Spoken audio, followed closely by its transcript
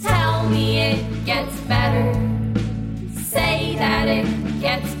gets better. Say that it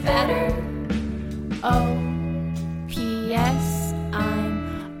gets better. O-P-S,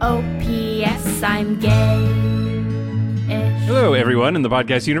 I'm O-P-S, I'm gay-ish. Hello, everyone in the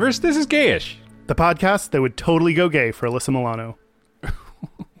podcast universe. This is Gayish. The podcast that would totally go gay for Alyssa Milano.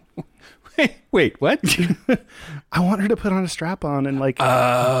 Wait, what? I want her to put on a strap-on and,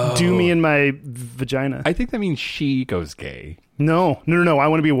 do me in my vagina. I think that means she goes gay. No. I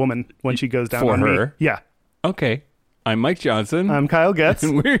want to be a woman when she goes down For on her? me. Yeah. Okay. I'm Mike Johnson. I'm Kyle Getz.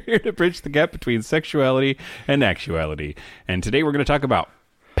 And we're here to bridge the gap between sexuality and actuality. And today we're going to talk about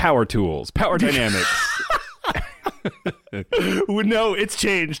power tools, power dynamics. No, it's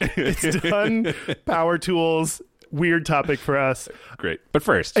changed. It's done. Power tools. Weird topic for us. Great. But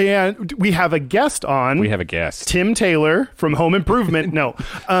first, And we have a guest on. we have a guest. Tim Taylor from Home Improvement. No.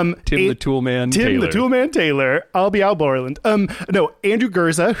 Tim the Toolman Taylor. Tim the Toolman Taylor. I'll be Al Borland. No, Andrew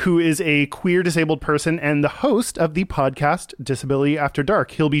Gurza, who is a queer disabled person and the host of the podcast Disability After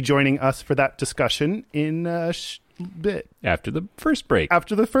Dark. He'll be joining us for that discussion in a bit. After the first break.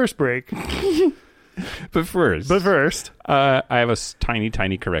 After the first break. But first, I have a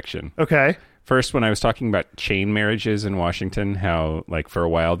tiny correction. Okay. First, when I was talking about chain marriages in Washington, how, for a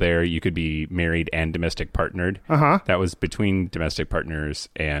while there, you could be married and domestic partnered. Uh-huh. That was between domestic partners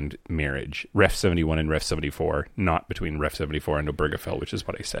and marriage. Ref 71 and Ref 74, not between Ref 74 and Obergefell, which is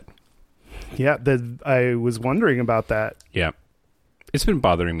what I said. Yeah, I was wondering about that. Yeah. It's been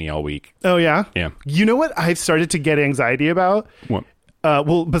bothering me all week. Oh, yeah? Yeah. You know what I've started to get anxiety about? What?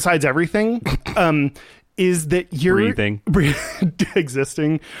 Well, besides everything, is that you're... Breathing.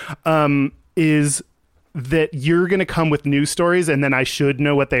 Existing. Is that you're going to come with news stories and then I should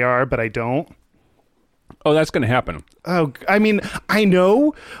know what they are, but I don't. Oh, that's going to happen. Oh, I mean, I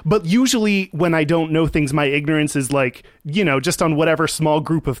know, but usually when I don't know things, my ignorance is just on whatever small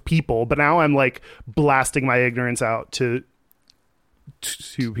group of people. But now I'm blasting my ignorance out to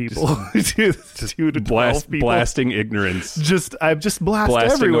people, to 12 people. Blasting ignorance. I've just blasted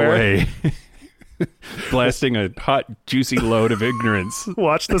Blasting everywhere. away. Blasting a hot, juicy load of ignorance.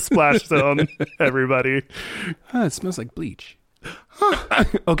 Watch the splash zone, everybody. It smells like bleach.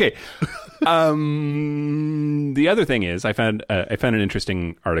 Okay. The other thing is, I found an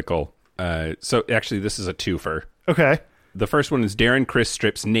interesting article. So actually, this is a twofer. Okay. The first one is Darren Criss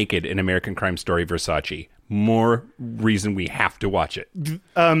strips naked in American Crime Story Versace. More reason we have to watch it.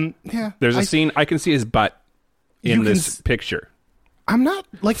 Yeah. There's a scene. I can see his butt in this picture. I'm not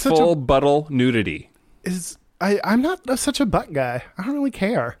such Full buttle nudity. I'm not such a butt guy. I don't really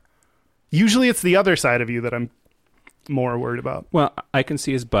care. Usually it's the other side of you that I'm more worried about. Well, I can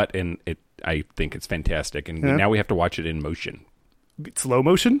see his butt, and I think it's fantastic. And now we have to watch it in motion. Slow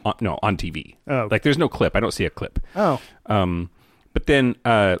motion? On TV. Oh. There's no clip. I don't see a clip. Oh. But then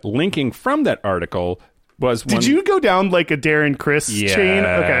linking from that article was one... Did you go down a Darren Criss chain?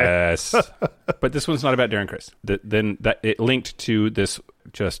 Okay. Yes. But this one's not about Darren Criss. Then it linked to this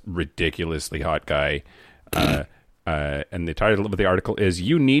just ridiculously hot guy. And the title of the article is,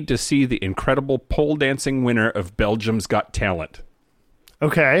 "You Need to See the Incredible Pole Dancing Winner of Belgium's Got Talent."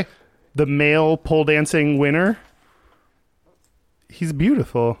 Okay. The male pole dancing winner? He's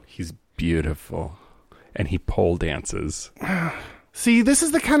beautiful. He's beautiful. And he pole dances. See, this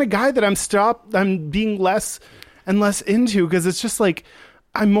is the kind of guy that I'm being less and less into, because it's just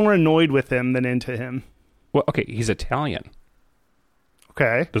I'm more annoyed with him than into him. Well, okay, he's Italian.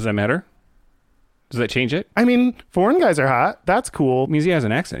 Okay. Does that matter? Does that change it? I mean, foreign guys are hot. That's cool. It means he has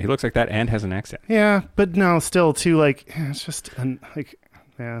an accent. He looks like that and has an accent. Yeah, but no, still too it's just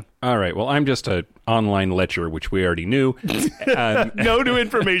yeah. All right. Well, I'm just an online lecher, which we already knew. No new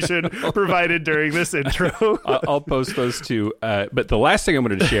information provided during this intro. I'll post those two. But the last thing I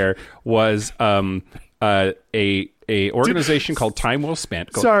wanted to share was a organization called Time Well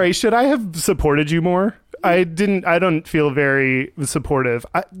Spent. Sorry, should I have supported you more? I don't feel very supportive.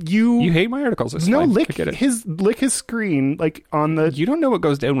 You hate my articles. It's fine. lick his screen on the. You don't know what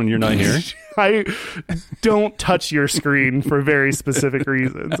goes down when you're not here. I don't touch your screen for very specific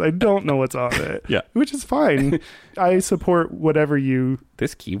reasons. I don't know what's on it. Yeah, which is fine. I support whatever you.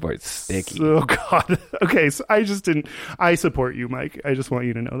 This keyboard's sticky. Oh God. Okay, so I support you, Mike. I just want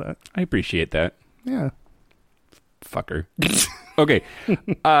you to know that. I appreciate that. Yeah. Fucker. Okay.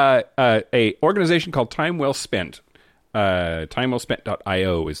 A organization called Time Well Spent.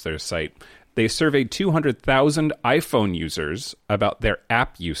 TimeWellSpent.io is their site. They surveyed 200,000 iPhone users about their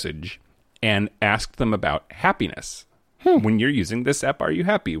app usage and asked them about happiness. When you're using this app, are you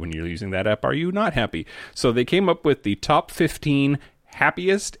happy? When you're using that app, are you not happy? So they came up with the top 15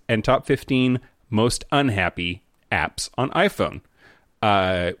 happiest and top 15 most unhappy apps on iPhone.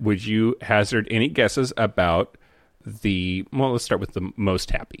 Would you hazard any guesses about let's start with the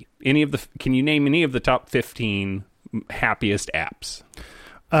most happy. Can you name any of the top 15 happiest apps?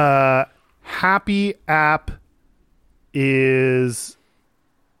 Happy app is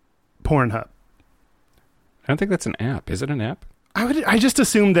Pornhub. I don't think that's an app. Is it an app? I just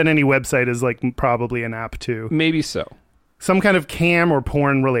assumed that any website is like probably an app too. Maybe so. Some kind of cam or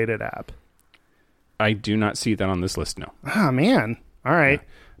porn related app. I do not see that on this list, no. Ah, man. All right. Yeah.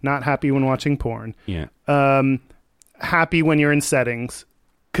 Not happy when watching porn. Yeah. Happy when you're in settings.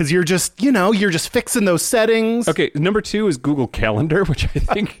 Because you're just fixing those settings. Okay, number 2 is Google Calendar, which I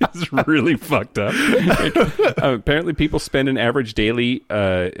think is really fucked up. Apparently, people spend an average daily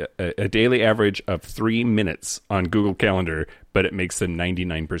average of 3 minutes on Google Calendar, but it makes them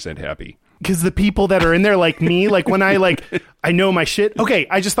 99% happy. Because the people that are in there, like me, like when I know my shit. Okay,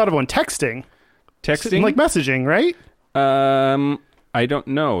 I just thought of one. Texting, like messaging, right? I don't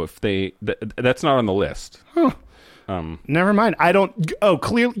know if that's not on the list. Huh. Never mind. I don't. Oh,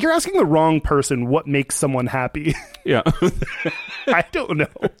 clearly, you're asking the wrong person. What makes someone happy? Yeah, I don't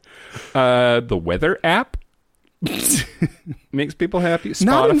know. The weather app makes people happy. Spotify,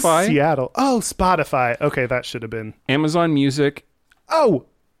 not in Seattle. Oh, Spotify. Okay, that should have been Amazon Music. Oh,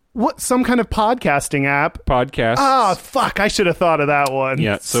 what? Some kind of podcasting app? Podcast. Oh, fuck! I should have thought of that one.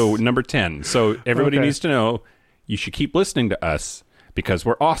 Yeah. So number 10. So everybody needs to know you should keep listening to us because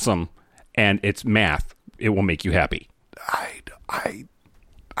we're awesome, and it's math. It will make you happy. I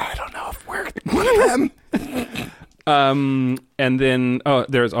don't know if we're one of them. And then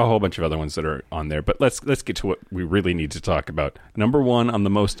there's a whole bunch of other ones that are on there. But let's get to what we really need to talk about. Number 1 on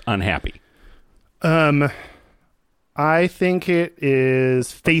the most unhappy. I think it is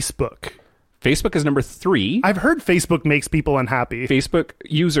Facebook. Facebook is number 3. I've heard Facebook makes people unhappy. Facebook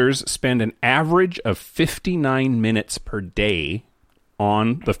users spend an average of 59 minutes per day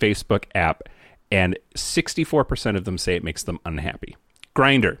on the Facebook app. And 64% of them say it makes them unhappy.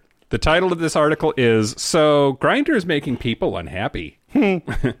 Grindr. The title of this article is, so Grindr is making people unhappy.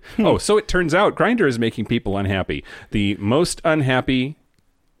 Oh, so it turns out Grindr is making people unhappy. The most unhappy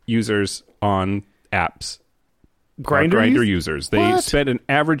users on apps are Grindr users. They spend an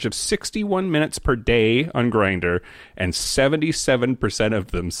average of 61 minutes per day on Grindr, and 77%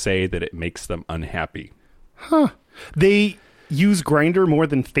 of them say that it makes them unhappy. Huh. They use Grindr more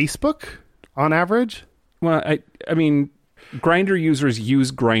than Facebook? On average? Well, I mean, Grindr users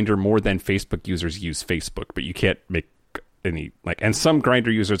use Grindr more than Facebook users use Facebook, but you can't make any, and some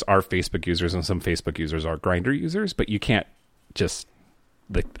Grindr users are Facebook users and some Facebook users are Grindr users, but you can't just,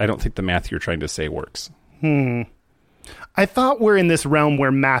 I don't think the math you're trying to say works. I thought we're in this realm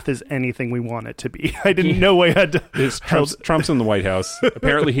where math is anything we want it to be. I didn't know I had to... Trump's in the White House.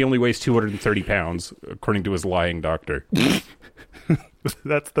 Apparently he only weighs 230 pounds, according to his lying doctor.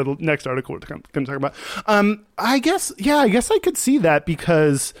 That's the next article we're going to talk about. I guess I could see that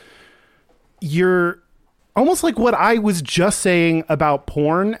because you're almost like what I was just saying about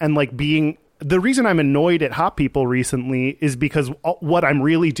porn and like being the reason I'm annoyed at hot people recently is because what I'm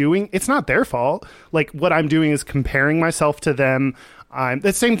really doing, it's not their fault. Like what I'm doing is comparing myself to them.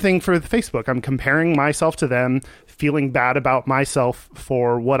 The same thing for Facebook. I'm comparing myself to them, feeling bad about myself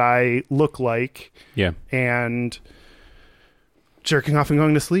for what I look like. Yeah. And jerking off and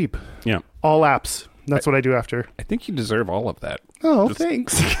going to sleep. Yeah. All apps. That's what I do after. I think you deserve all of that. Oh,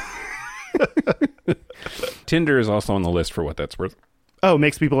 thanks. Tinder is also on the list for what that's worth. Oh,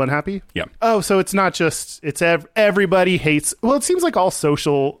 makes people unhappy? Yeah. Oh, so it's not just, it's everybody hates, well, it seems like all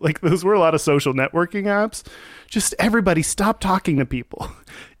social, like those were a lot of social networking apps. Just everybody stop talking to people.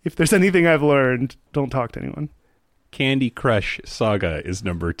 If there's anything I've learned, don't talk to anyone. Candy Crush Saga is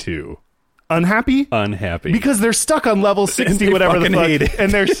number 2. Unhappy? Unhappy. Because they're stuck on level 60, whatever the fuck.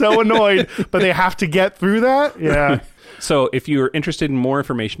 And they're so annoyed, but they have to get through that? Yeah. So if you're interested in more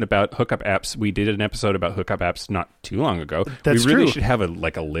information about hookup apps, we did an episode about hookup apps not too long ago. That's we really true. should have a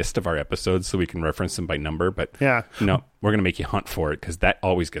list of our episodes so we can reference them by number, but yeah. No, we're going to make you hunt for it because that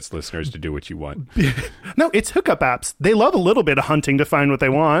always gets listeners to do what you want. No, it's hookup apps. They love a little bit of hunting to find what they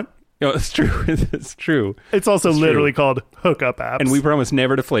want. No, it's true. It's true. It's also literally called hookup apps. And we promise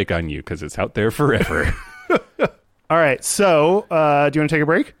never to flake on you because it's out there forever. All right. So, do you want to take a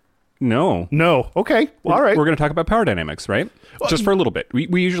break? No. Okay. Well, all right. We're going to talk about power dynamics, right? Just for a little bit.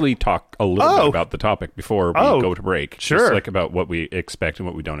 We usually talk a little bit about the topic before we go to break. Sure. Just like about what we expect and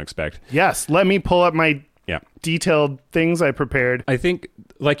what we don't expect. Yes. Let me pull up my detailed things I prepared. I think,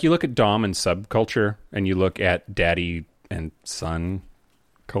 like, you look at dom and subculture, and you look at daddy and son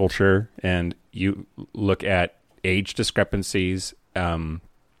culture, and you look at age discrepancies,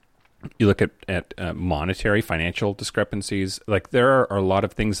 you look at monetary, financial discrepancies. Like there are a lot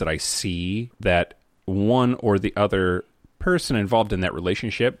of things that I see that one or the other person involved in that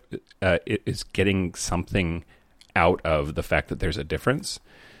relationship is getting something out of the fact that there's a difference.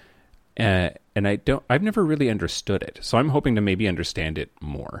 And I've never really understood it. So I'm hoping to maybe understand it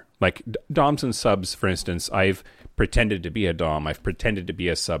more. Like doms and subs, for instance, I've pretended to be a dom, I've pretended to be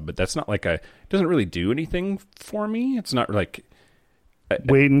a sub, but that's not like it doesn't really do anything for me. It's not like...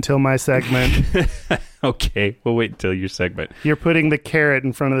 Wait until my segment. Okay, we'll wait until your segment. You're putting the carrot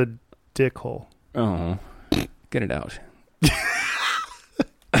in front of the dick hole. Oh, get it out.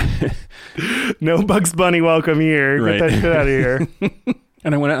 No Bugs Bunny welcome here. Right. Get that shit out of here.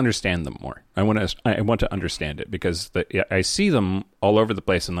 And I want to understand them more. I want to understand it because I see them all over the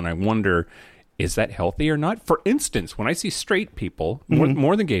place, and then I wonder, is that healthy or not? For instance, when I see straight people,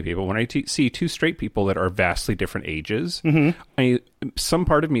 more than gay people, when I see two straight people that are vastly different ages, some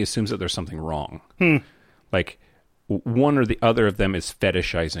part of me assumes that there's something wrong. Like one or the other of them is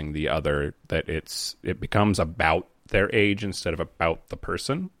fetishizing the other, that it becomes about their age instead of about the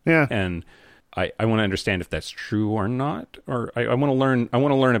person. Yeah. And I want to understand if that's true or not, or I want to learn. I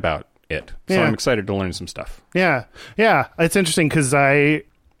want to learn about it. So Yeah. I'm excited to learn some stuff. Yeah. It's interesting because I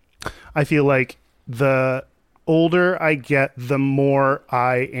feel like the older I get, the more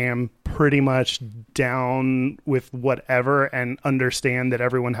I am pretty much down with whatever and understand that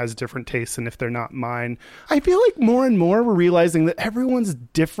everyone has different tastes, and if they're not mine, I feel like more and more we're realizing that everyone's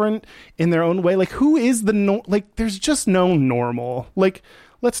different in their own way. Like, who is like, there's just no normal. Like,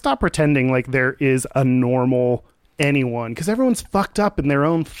 let's stop pretending like there is a normal anyone, because everyone's fucked up in their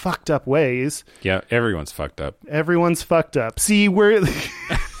own fucked up ways. Yeah, everyone's fucked up. Everyone's fucked up. See, we're...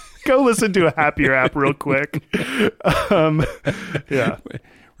 Go listen to a Happier app real quick. Yeah.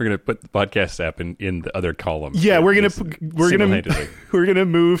 We're gonna put the podcast app in the other column. Yeah, we're gonna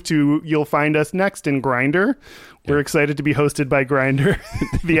move to. You'll find us next in Grindr. We're excited to be hosted by Grindr,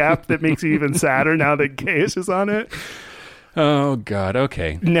 the app that makes you even sadder now that Gaius is on it. Oh God.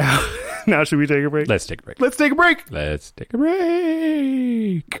 Okay. Now should we take a break? Let's take a break. Let's take a break. Let's take a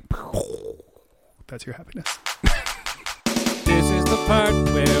break. That's your happiness. This is the part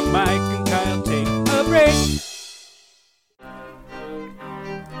where Mike and Kyle take a break.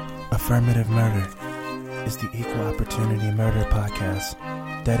 Affirmative Murder is the equal opportunity murder podcast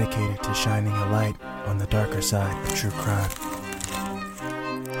dedicated to shining a light on the darker side of true crime.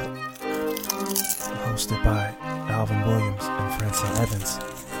 Hosted by Alvin Williams and Francis Evans.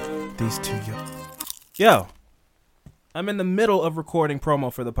 These two Yo, I'm in the middle of recording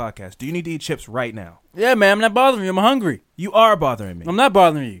promo for the podcast. Do you need to eat chips right now? Yeah, man, I'm not bothering you. I'm hungry. You are bothering me. I'm not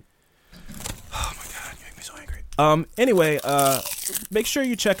bothering you. Oh my God, you make me so angry. Anyway, make sure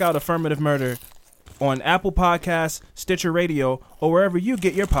you check out Affirmative Murder on Apple Podcasts, Stitcher Radio, or wherever you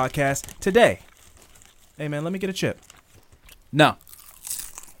get your podcasts today. Hey man, let me get a chip. No.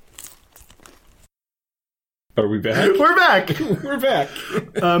 Are we back? We're back. We're back.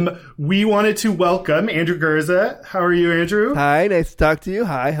 We wanted to welcome Andrew Gurza. How are you, Andrew? Hi, nice to talk to you.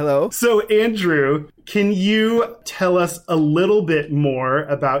 Hi, hello. So, Andrew, can you tell us a little bit more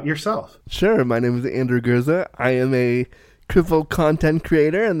about yourself? Sure, my name is Andrew Gurza. I am a crippled content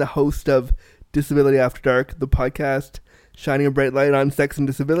creator and the host of Disability After Dark, the podcast shining a bright light on sex and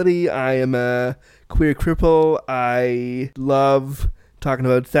disability. I am a queer cripple. I love talking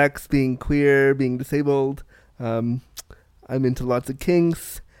about sex, being queer, being disabled. I'm into lots of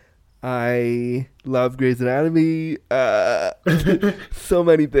kinks. I love Grey's Anatomy. So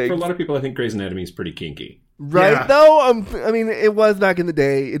many things. For a lot of people, I think Grey's Anatomy is pretty kinky. Right, Yeah. though? I mean, it was back in the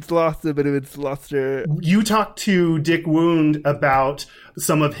day. It's lost a bit of its luster. You talked to Dick Wound about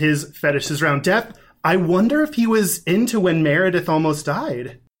some of his fetishes around death. I wonder if he was into when Meredith almost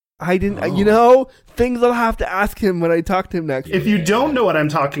died. I didn't, Oh. things I'll have to ask him when I talk to him next. If you don't know what I'm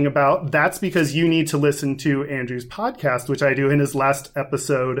talking about, that's because you need to listen to Andrew's podcast, which I do in his last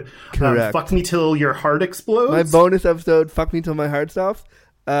episode. Correct. Fuck Me Till Your Heart Explodes. My bonus episode, Fuck Me Till My Heart Stops,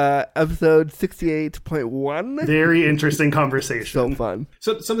 episode 68.1. Very interesting conversation. So fun.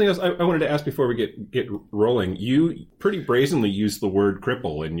 So something else I wanted to ask before we get rolling. You pretty brazenly use the word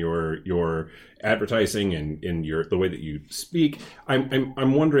cripple in your advertising and in the way that you speak.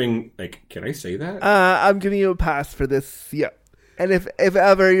 I'm wondering, like, can I say that? I'm giving you a pass for this, yeah. And if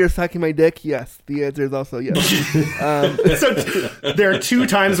ever you're sucking my dick, yes. The answer is also yes. So there are 2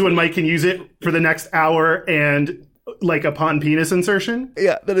 times when Mike can use it for the next hour, and like upon penis insertion?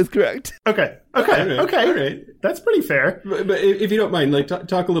 Yeah, that is correct. Okay. All right. That's pretty fair. But if you don't mind, like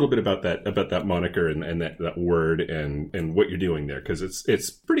talk a little bit about that moniker and that word and what you're doing there, because it's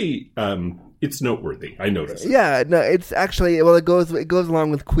pretty it's noteworthy. I noticed. Yeah, no, it's actually, well, it goes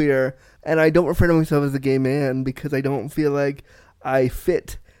along with queer, and I don't refer to myself as a gay man because I don't feel like I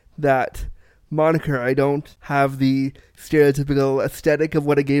fit that moniker. I don't have the stereotypical aesthetic of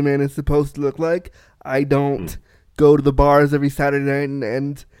what a gay man is supposed to look like. I don't go to the bars every Saturday night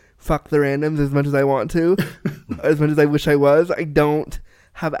and fuck the randoms as much as I want to, as much as I wish I was. I don't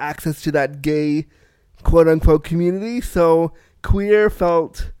have access to that gay quote-unquote community, so queer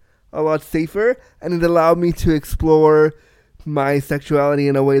felt a lot safer, and it allowed me to explore my sexuality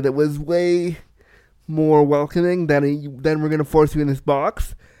in a way that was way more welcoming than we're going to force you in this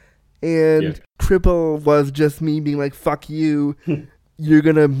box. And cripple was just me being like, fuck you. You're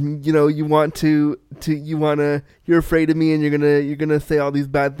gonna, you're afraid of me, and you're gonna say all these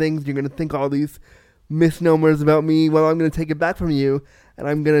bad things. You're gonna think all these misnomers about me. Well, I'm gonna take it back from you, and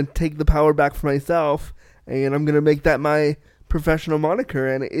I'm gonna take the power back for myself, and I'm gonna make that my professional moniker.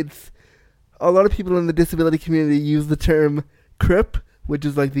 And it's, a lot of people in the disability community use the term crip, which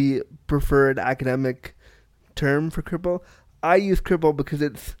is like the preferred academic term for cripple. I use cripple because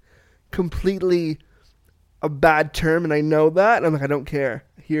it's completely a bad term, and I know that, and I'm like, I don't care.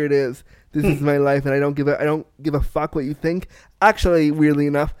 Here it is. This is my life, and I don't give a fuck what you think. Actually, weirdly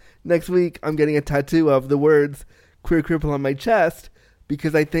enough, next week I'm getting a tattoo of the words queer cripple on my chest,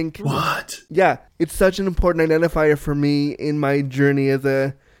 because I think, What? yeah, it's such an important identifier for me in my journey as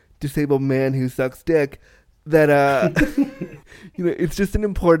a disabled man who sucks dick, that it's just an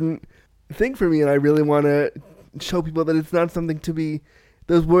important thing for me, and I really want to show people that it's not something to be.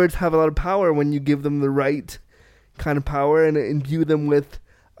 Those words have a lot of power when you give them the right kind of power and imbue them with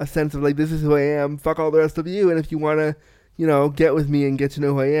a sense of like, this is who I am, fuck all the rest of you, and if you want to, get with me and get to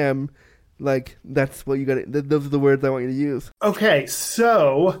know who I am, like, that's what you got. Those are the words I want you to use. Okay,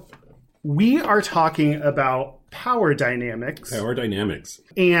 so we are talking about power dynamics. Power dynamics.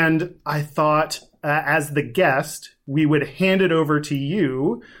 And I thought, as the guest, we would hand it over to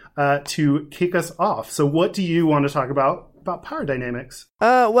you to kick us off. So what do you want to talk about power dynamics?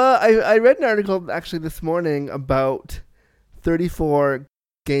 Well, I read an article actually this morning about 34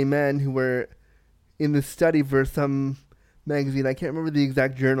 gay men who were in the study for some magazine. I can't remember the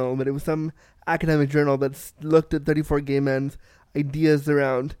exact journal, but it was some academic journal that looked at 34 gay men's ideas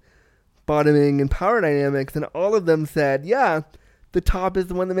around bottoming and power dynamics, and all of them said, yeah, the top is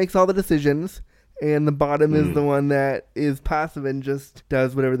the one that makes all the decisions, and the bottom is the one that is passive and just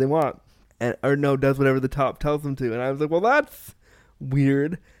does whatever they want. Does whatever the top tells them to. And I was like, well, that's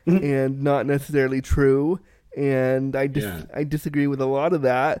weird and not necessarily true. And I disagree with a lot of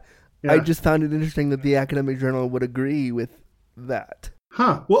that. Yeah. I just found it interesting that the academic journal would agree with that.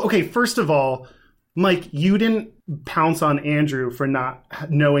 Huh. Well, okay, first of all, Mike, you didn't pounce on Andrew for not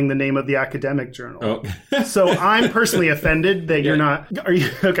knowing the name of the academic journal. Oh. So I'm personally offended that you're not. Are you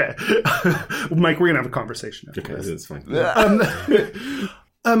okay? Mike, we're going to have a conversation after this. That's fine.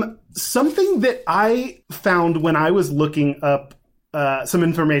 Something that I found when I was looking up some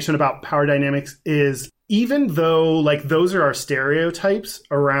information about power dynamics is, even though like those are our stereotypes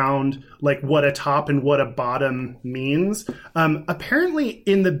around like what a top and what a bottom means, apparently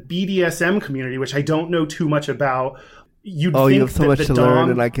in the BDSM community, which I don't know too much about, you have so much to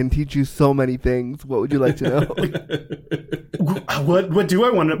learn, and I can teach you so many things. What would you like to know? What do I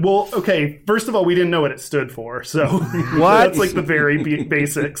want to? Well, okay. First of all, we didn't know what it stood for, so what? That's like the very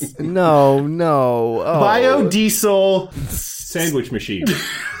basics. No. Biodiesel sandwich machine.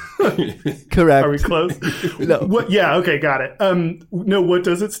 Correct. Are we close? No. What? Yeah. Okay. Got it. No. What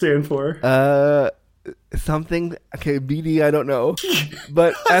does it stand for? Something. Okay. BD. I don't know,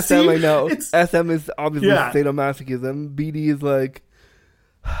 but SM. I know. SM is obviously sadomasochism. BD is like.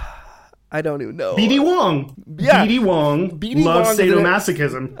 I don't even know. BD Wong. Yeah. BD Wong loves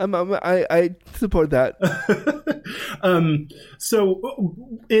sadomasochism. I support that. So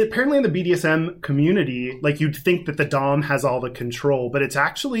apparently in the BDSM community, like you'd think that the Dom has all the control, but it's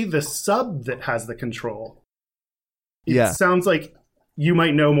actually the sub that has the control. It sounds like you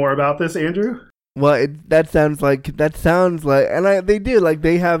might know more about this, Andrew. Well, that sounds like, and they do, like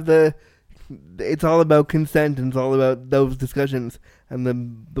they have it's all about consent, and it's all about those discussions. And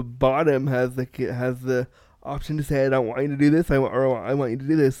the bottom has the option to say, I don't want you to do this, I want you to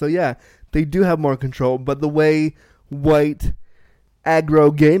do this. So yeah, they do have more control. But the way white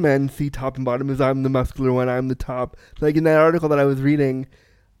aggro gay men see top and bottom is, I'm the muscular one, I'm the top. Like in that article that I was reading,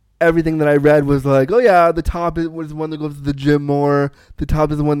 everything that I read was like, oh yeah, the top was the one that goes to the gym more. The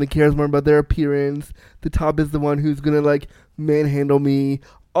top is the one that cares more about their appearance. The top is the one who's gonna like manhandle me.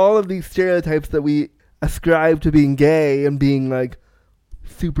 All of these stereotypes that we ascribe to being gay and being like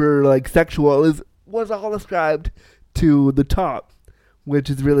super like sexual was all ascribed to the top, which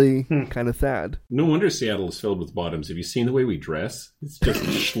is really kind of sad. No wonder Seattle is filled with bottoms. Have you seen the way we dress? It's just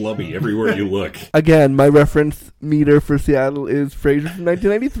schlubby everywhere you look. Again, my reference meter for Seattle is Frasier from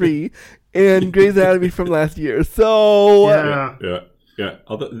 1993 and Grey's Anatomy from last year. So Yeah.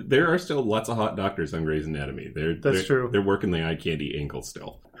 Although there are still lots of hot doctors on Grey's Anatomy. That's true. They're working the eye candy angle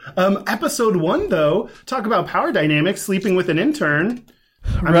still. Episode 1, though, talk about power dynamics, sleeping with an intern.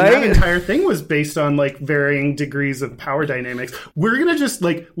 I mean, Right? that entire thing was based on like varying degrees of power dynamics. We're gonna just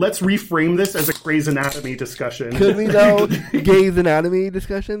like let's reframe this as a Grey's Anatomy discussion. could we know Grey's Anatomy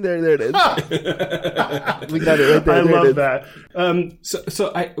discussion? There it is. We got it right there. I There it love is. that.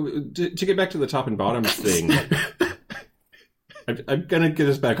 So to get back to the top and bottoms thing, I'm gonna get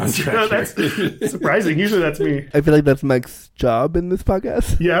us back on track. No, that's surprising. Usually that's me. I feel like that's Mike's job in this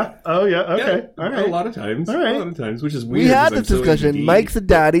podcast. Yeah. Oh yeah. Okay. Yeah, All right. A lot of times. All right. A lot of times, which is weird. We had 'cause I'm this so discussion. ADD. Mike's a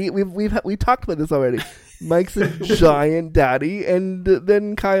daddy. We talked about this already. Mike's a giant daddy, and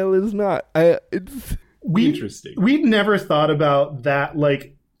then Kyle is not. It's Interesting. We'd never thought about that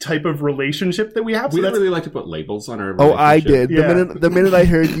like type of relationship that we have. We So don't that's really like to put labels on our. Oh, I did. relationship. The minute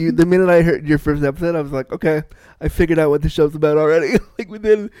I heard your first episode, I was like, okay, I figured out what the show's about already. Like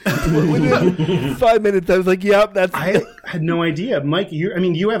within 5 minutes, I was like, yep, that's. I had no idea, Mike.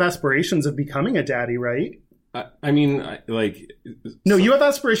 You have aspirations of becoming a daddy, right? No, you have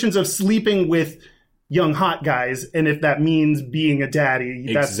aspirations of sleeping with young hot guys, and if that means being a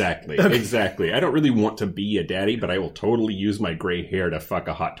daddy, that's Exactly. I don't really want to be a daddy, but I will totally use my gray hair to fuck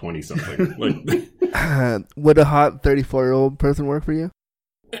a hot 20-something. Like, Would a hot 34-year-old person work for you?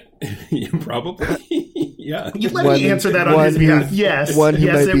 probably. Yeah. You let me answer that on his behalf. Yes, One who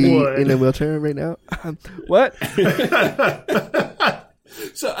yes, might it be would. in a wheelchair right now. What?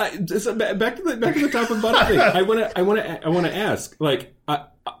 So back to the top and bottom thing. I want to ask, like,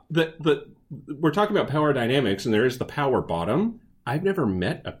 we're talking about power dynamics, and there is the power bottom. I've never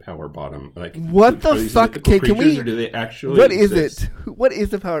met a power bottom. Like, What the are these fuck? mythical Okay, can creatures, we- or do they actually? What is exist? it? What is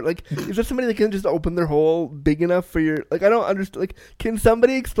the power? Like, is there somebody that can just open their hole big enough for your? Like, I don't understand. Like, can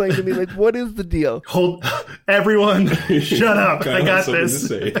somebody explain to me? Like, what is the deal? Hold, everyone, shut up. Kyle I got has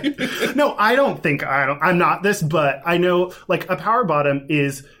something this. to say. No, I'm not this, but I know like a power bottom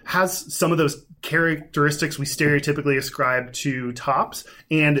has some of those characteristics we stereotypically ascribe to tops,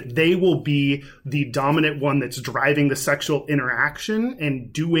 and they will be the dominant one that's driving the sexual interaction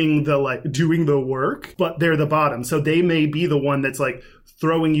and doing the work, but they're the bottom. So they may be the one that's like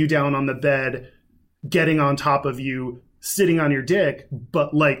throwing you down on the bed, getting on top of you, sitting on your dick,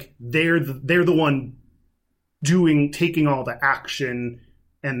 but like they're the one taking all the action,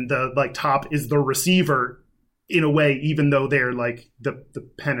 and the like top is the receiver in a way, even though they're like the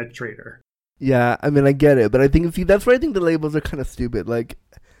penetrator. Yeah, I mean, I get it, but I think that's where I think the labels are kind of stupid. Like,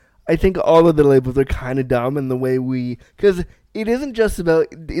 I think all of the labels are kind of dumb in the way because it isn't just about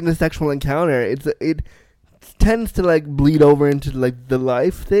in a sexual encounter. It tends to like bleed over into like the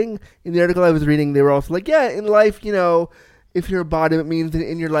life thing. In the article I was reading, they were also like, yeah, in life, if you're a bottom, it means that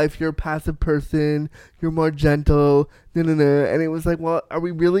in your life you're a passive person, you're more gentle, and it was like, well, are we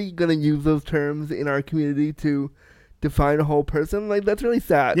really gonna use those terms in our community to define a whole person? Like, that's really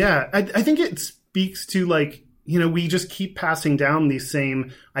sad. Yeah, I think it speaks to like, we just keep passing down these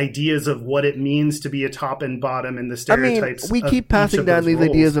same ideas of what it means to be a top and bottom and the stereotypes. We of keep each passing of down those these roles.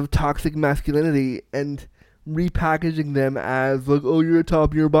 ideas of toxic masculinity and repackaging them as like, oh, you're a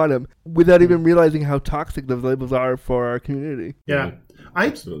top, you're a bottom, without even realizing how toxic those labels are for our community. Yeah.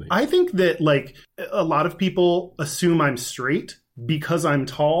 Absolutely. I think that like a lot of people assume I'm straight because I'm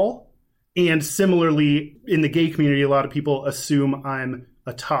tall. And similarly, in the gay community, a lot of people assume I'm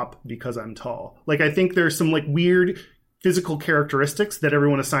a top because I'm tall. Like, I think there's some like weird physical characteristics that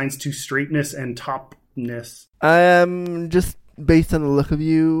everyone assigns to straightness and topness. Just based on the look of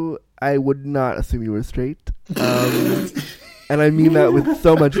you, I would not assume you were straight. And I mean that with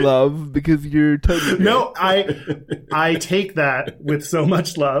so much love, because you're totally straight. No, I take that with so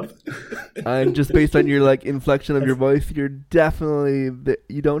much love. And just based on your like inflection of your voice, you're definitely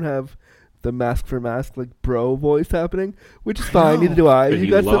you don't have the mask for mask like bro voice happening, which is fine. Neither do I. But You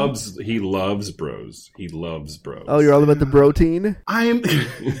he got loves bros. He loves bros. Oh, you're all about the protein.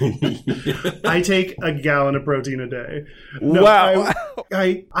 I take a gallon of protein a day. No, Wow.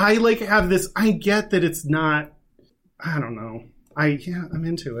 I like have this. I get that it's not. I don't know. I'm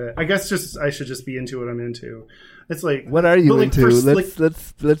into it. I guess I should just be into what I'm into. It's like, What are you but, like, into?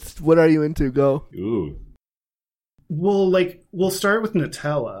 first, Let's. What are you into? Go. Ooh. We'll start with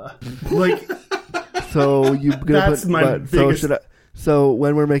Nutella. Like, So you gonna That's put my what, biggest- So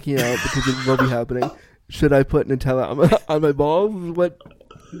when we're making out, because it will be happening, should I put Nutella on my balls?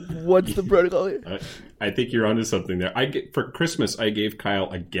 What's the protocol here? I think you're onto something there. For Christmas, I gave Kyle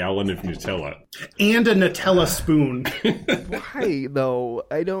a gallon of Nutella. and a Nutella spoon. Why though?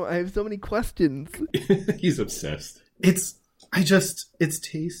 I have so many questions. He's obsessed. It's taste.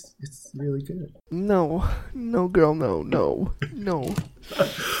 It's really good. No, girl, no.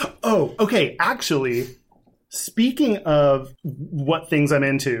 Oh, okay. Actually, speaking of what things I'm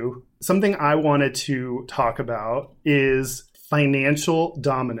into, something I wanted to talk about is financial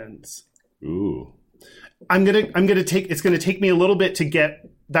dominance. Ooh. It's gonna take me a little bit to get.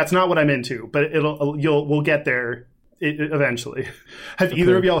 That's not what I'm into, but we'll get there eventually. Have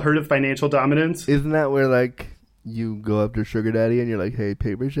either of y'all heard of financial dominance? Isn't that where like you go after sugar daddy and you're like, hey,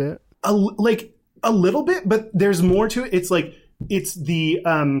 paper shit? A little bit, but there's more to it. It's like it's the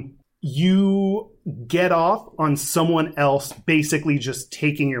you get off on someone else basically just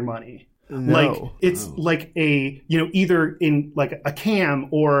taking your money. No. Like it's like a either in like a cam,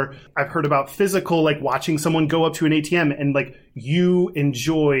 or I've heard about physical, like watching someone go up to an ATM and like you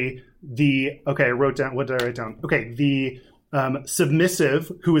enjoy the I wrote down, what did I write down? Okay, the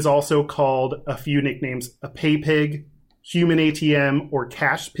submissive, who is also called a few nicknames, a pay pig, human ATM, or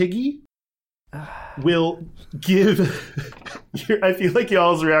cash piggy, will give. I feel like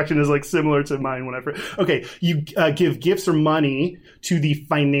y'all's reaction is like similar to mine when I first. Okay, you give gifts or money to the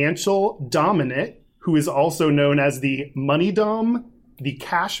financial dominant, who is also known as the money dom, the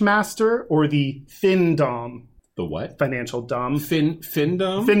cash master, or the fin dom. The what? Financial dom.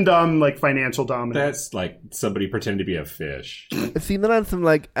 Findom? Fin dom, like financial dominant. That's like somebody pretending to be a fish. I've seen that on some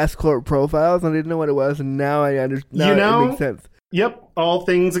like escort profiles, and I didn't know what it was, and now I understand. Now You it makes sense. Yep, all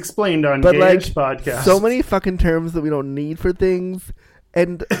things explained on But like, Gayish Podcast. so many fucking terms that we don't need for things,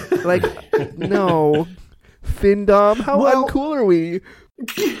 and like, no, Findom. How Well- uncool are we?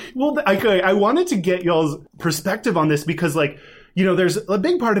 Well, okay, I wanted to get y'all's perspective on this because, like, there's a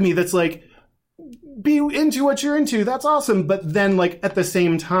big part of me that's like, be into what you're into. That's awesome. But then, like, at the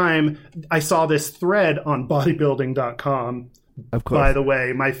same time, I saw this thread on bodybuilding.com. Of course. By the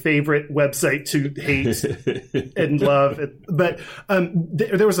way, my favorite website to hate and love. But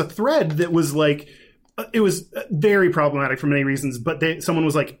there was a thread that was like, it was very problematic for many reasons. But someone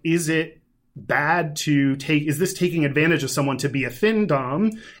was like, is it bad is this taking advantage of someone to be a fin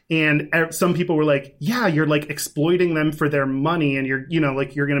dom? And some people were like, yeah, you're like exploiting them for their money, and you're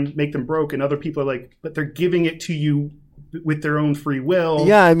you're gonna make them broke. And other people are like, but they're giving it to you with their own free will.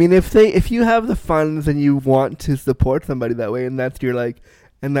 Yeah, I mean, if you have the funds and you want to support somebody that way, and that's your like,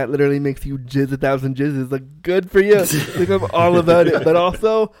 and that literally makes you jizz 1,000 jizzes, like, good for you. Like, I'm all about it. But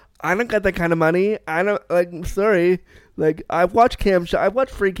also, I don't got that kind of money. I don't, like, sorry. Like, I've watched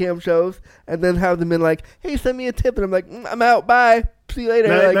free cam shows, and then have them in like, hey, send me a tip, and I'm like, I'm out, bye, see you later.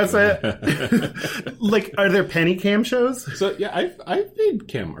 That's it. Like, are there penny cam shows? So yeah, I've made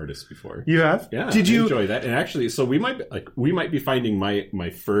cam artists before. You have? Yeah. Did you enjoy that? And actually, so we might be finding my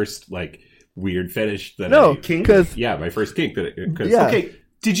first like weird fetish that No, kink? because my first kink because Yeah. Okay,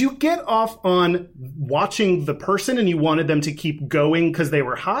 did you get off on watching the person and you wanted them to keep going because they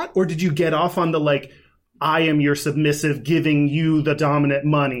were hot? Or did you get off on the, like, I am your submissive giving you the dominant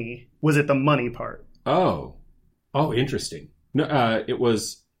money? Was it the money part? Oh, interesting. No, it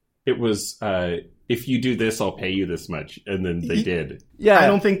was if you do this, I'll pay you this much, and then they did. yeah, I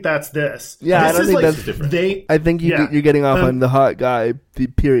don't think that's this. Yeah, I This don't is think like, that's different. I think Yeah. you're getting off on the hot guy,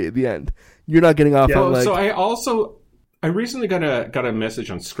 the end. You're not getting off Yeah. on like. So I recently got a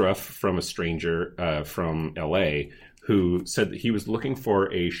message on Scruff from a stranger from LA who said that he was looking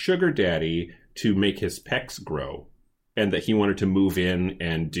for a sugar daddy to make his pecs grow, and that he wanted to move in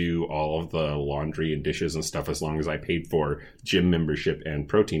and do all of the laundry and dishes and stuff as long as I paid for gym membership and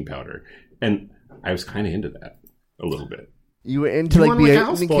protein powder. And I was kind of into that a little bit. You were into You like want, like, a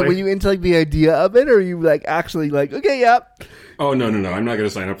houseboy. were you into like the idea of it, or are you like actually like, okay, yeah, Oh, no. I'm not going to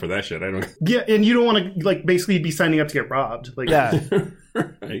sign up for that shit. I don't. Yeah, and you don't want to, like, basically be signing up to get robbed. Like, yeah.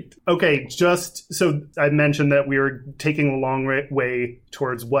 Right. Okay, just so I mentioned that we were taking a long way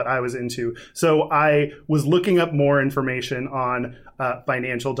towards what I was into. So I was looking up more information on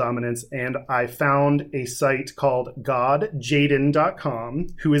financial dominance, and I found a site called godjaden.com,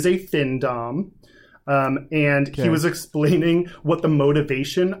 who is a findom. And he was explaining what the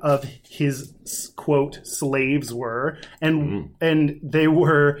motivation of his, quote, slaves were. And they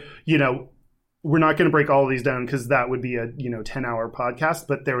were, we're not going to break all of these down because that would be a 10-hour podcast.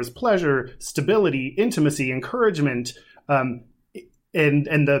 But there was pleasure, stability, intimacy, encouragement, and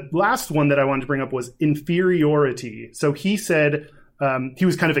the last one that I wanted to bring up was inferiority. So he said he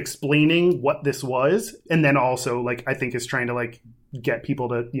was kind of explaining what this was, and then also like I think is trying to like get people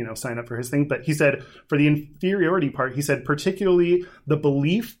to sign up for his thing. But he said for the inferiority part, he said particularly the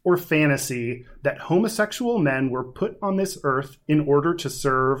belief or fantasy that homosexual men were put on this earth in order to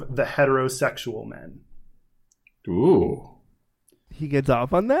serve the heterosexual men. Ooh. He gets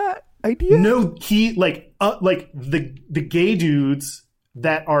off on that idea? No, he like the gay dudes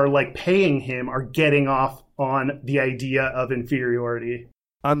that are like paying him are getting off on the idea of inferiority.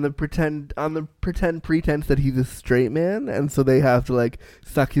 On the pretense that he's a straight man, and so they have to like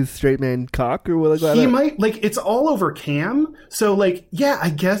suck his straight man cock or what like that. He might like it's all over cam. So like yeah,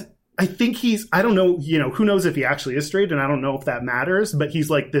 I think he's I don't know, who knows if he actually is straight, and I don't know if that matters, but he's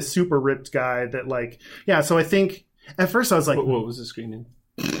like this super ripped guy that like yeah, so I think at first I was like what was the screen name?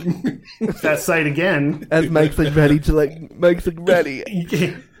 That site again. As Mike's like ready.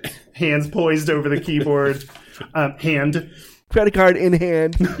 Hands poised over the keyboard. Hand. Credit card in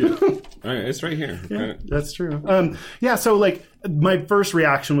hand. Yeah. All right, it's right here. Yeah, that's true. Yeah, so like my first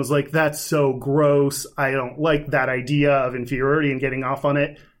reaction was like, that's so gross. I don't like that idea of inferiority and getting off on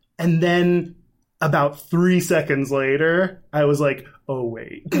it. And then about 3 seconds later, I was like, oh,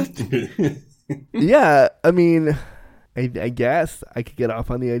 wait. Yeah, I mean, I guess I could get off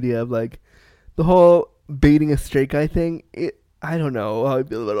on the idea of like the whole baiting a straight guy thing. I don't know how I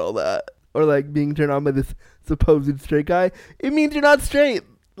feel about all that. Or like being turned on by this supposed straight guy. It means you're not straight.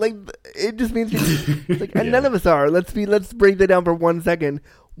 Like it just means you're like, and none of us are. Let's break that down for 1 second.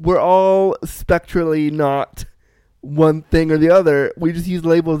 We're all spectrally not one thing or the other. We just use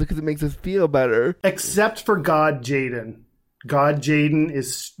labels because it makes us feel better. Except for God Jaden. God Jaden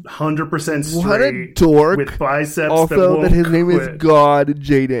is 100% straight. What a dork. With biceps also, that his name quit. is God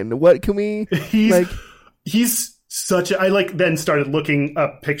Jaden. What can we... He's such a... I like then started looking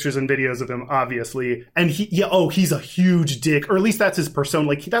up pictures and videos of him, obviously. And he's a huge dick. Or at least that's his persona.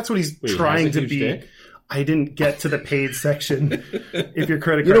 Like, that's what he's trying to be. Dick? I didn't get to the paid section. If your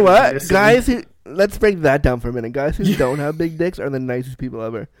credit card... You know what? Guys who... Let's break that down for a minute. Guys who don't have big dicks are the nicest people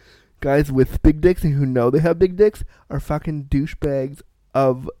ever. Guys with big dicks and who know they have big dicks are fucking douchebags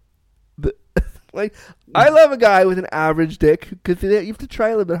of the... Like, I love a guy with an average dick because you have to try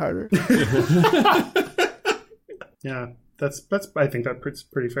a little bit harder. Yeah, that's. I think that's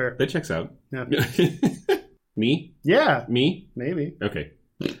pretty fair. That checks out. Yeah. Me? Yeah. Me? Maybe. Okay.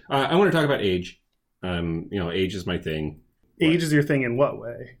 I want to talk about age. Age is my thing. Age is your thing in what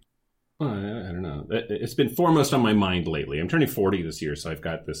way? Well, I don't know. It's been foremost on my mind lately. I'm turning 40 this year, so I've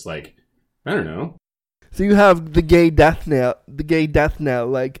got this like, I don't know. So you have the gay death knell,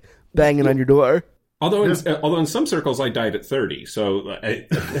 like banging on your door. Although in some circles I died at 30, so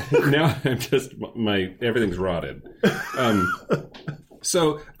now I'm just everything's rotted.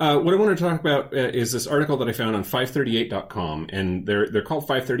 So what I want to talk about is this article that I found on 538.com, and they're called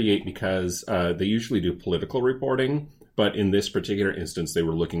 538 because they usually do political reporting, but in this particular instance they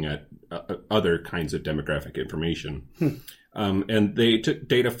were looking at other kinds of demographic information. And they took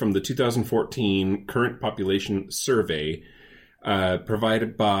data from the 2014 Current Population Survey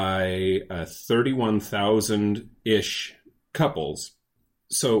provided by 31,000-ish couples.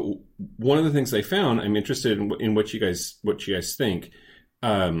 So one of the things they found, I'm interested in what you guys think.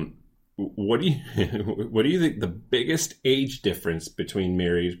 What do you think the biggest age difference between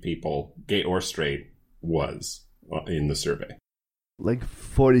married people, gay or straight, was in the survey? Like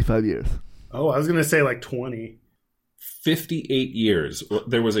 45 years. Oh, I was going to say like 20. 58 years.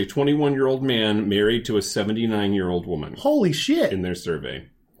 There was a 21-year-old man married to a 79-year-old woman. Holy shit. In their survey.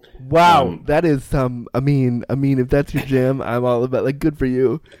 Wow, that is I mean, if that's your jam, I'm all about like good for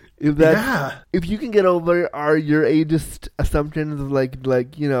you. If you can get over your ageist assumptions of like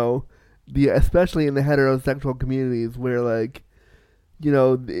especially in the heterosexual communities where like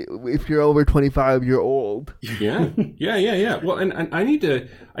if you're over 25 you're old. Yeah. Well, and I need to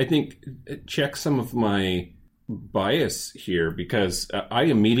I think check some of my bias here because I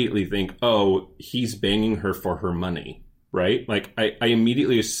immediately think, oh, he's banging her for her money, right? Like I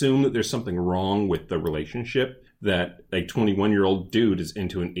immediately assume that there's something wrong with the relationship that a 21-year-old dude is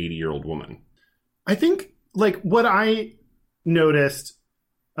into an 80-year-old woman. I think like what I noticed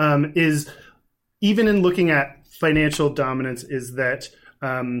is even in looking at financial dominance is that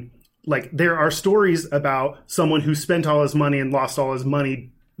like there are stories about someone who spent all his money and lost all his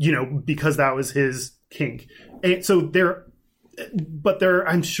money, because that was his kink. And so there are,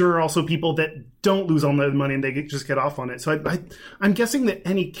 I'm sure, also people that don't lose all their money and they just get off on it. So I'm guessing that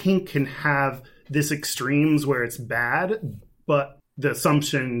any kink can have this extremes where it's bad, but the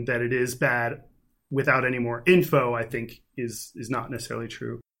assumption that it is bad without any more info, I think, is not necessarily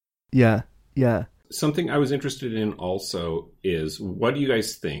true. Yeah. Something I was interested in also is, what do you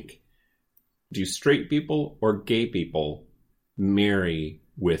guys think? Do straight people or gay people marry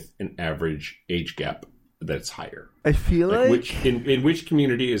with an average age gap that's higher? I feel like in which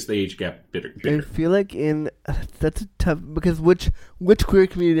community is the age gap bigger? I feel like that's a tough, because which queer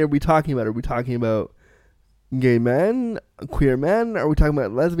community are we talking about? Are we talking about gay men, queer men? Are we talking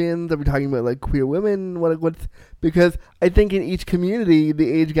about lesbians? Are we talking about like queer women? What's because I think in each community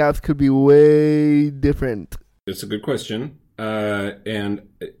the age gaps could be way different. It's a good question. And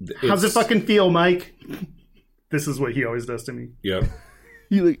how's it fucking feel, Mike? This is what he always does to me. Yep.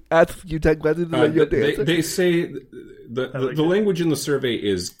 You like ask you 10 questions and then you have to answer. They say the language in the survey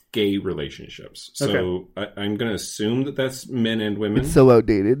is gay relationships. So okay. I'm going to assume that that's men and women. It's so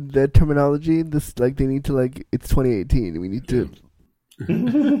outdated, that terminology. This they need to it's 2018. We need to.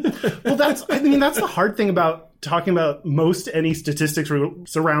 Well, that's the hard thing about talking about most any statistics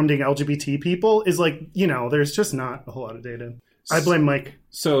surrounding LGBT people is there's just not a whole lot of data. I blame Mike.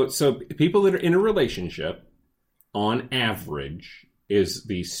 So people that are in a relationship, on average, is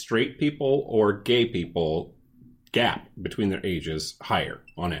the straight people or gay people gap between their ages higher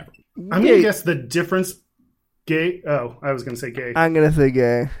on average? I'm going to guess the difference gay. Oh, I was going to say gay. I'm going to say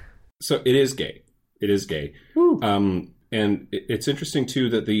gay. So it is gay. It is gay. And it's interesting, too,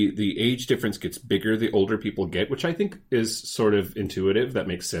 that the age difference gets bigger the older people get, which I think is sort of intuitive. That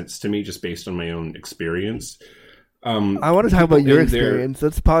makes sense to me just based on my own experience. I want to talk about your experience.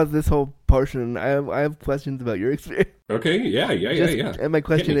 Let's pause this whole portion. I have questions about your experience. Okay, yeah. And my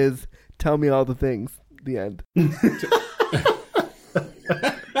question is, tell me all the things. The end.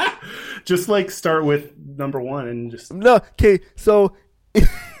 Just start with number one and just no. Okay, so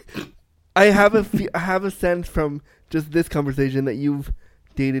I have a sense from just this conversation that you've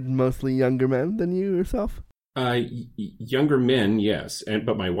dated mostly younger men than you yourself. Younger men, yes,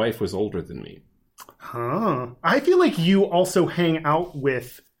 but my wife was older than me. Huh. I feel like you also hang out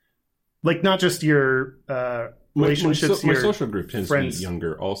with, not just your relationships. My social group tends friends. To be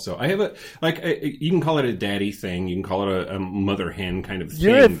younger. Also, I have you can call it a daddy thing. You can call it a mother hen kind of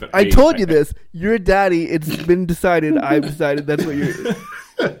thing. I told you this. You're a daddy. It's been decided. I've decided that's what you're.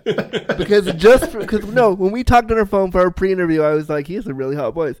 because when we talked on our phone for our pre-interview, I was like, he has a really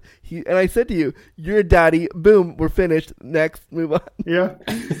hot voice. And I said to you, you're a daddy. Boom, we're finished. Next, move on. Yeah.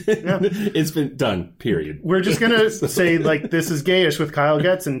 It's been done. Period. We're just gonna say this is gayish with Kyle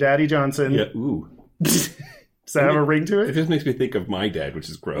Getz and Daddy Johnson. Yeah. Ooh. Does that have a ring to it? It just makes me think of my dad, which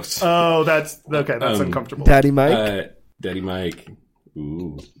is gross. Oh, that's okay. That's uncomfortable. Daddy Mike. Daddy Mike.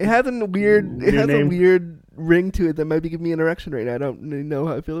 Ooh. It has a weird ring to it that might be giving me an erection right now. I don't really know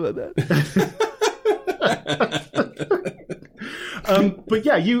how I feel about that. But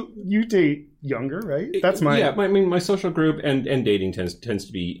yeah, you date younger, right? That's my social group and dating tends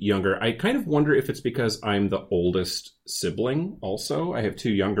to be younger. I kind of wonder if it's because I'm the oldest sibling. Also, I have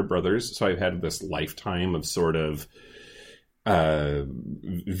two younger brothers, so I've had this lifetime of sort of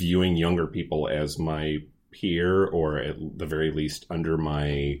viewing younger people as my peer, or at the very least under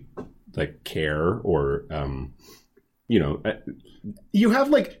my care, or you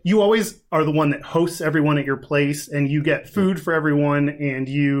have you always are the one that hosts everyone at your place, and you get food for everyone, and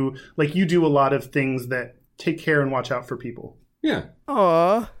you do a lot of things that take care and watch out for people. Yeah.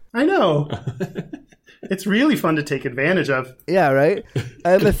 Aww. I know. It's really fun to take advantage of. Yeah, right?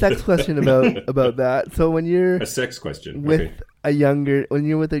 I have a sex question about that. So when you're a sex question when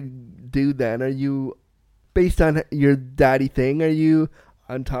you're with a dude, then are you, based on your daddy thing, are you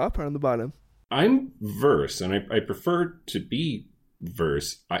on top or on the bottom? I'm verse, and I prefer to be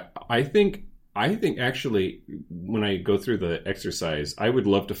verse. I think actually, when I go through the exercise, I would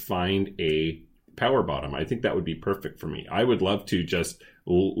love to find a power bottom. I think that would be perfect for me. I would love to just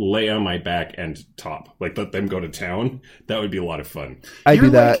lay on my back and top, let them go to town. That would be a lot of fun. I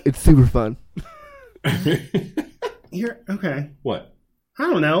do that. It's super fun. You're okay. What? I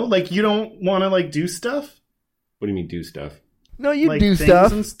don't know. You don't want to do stuff? What do you mean do stuff? No, you do things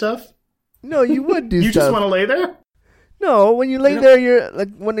stuff. And stuff. No, you would do you stuff. You just want to lay there? No, when you lay there, you're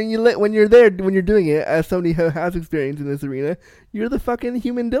when you're there, when you're doing it, as somebody who has experience in this arena, you're the fucking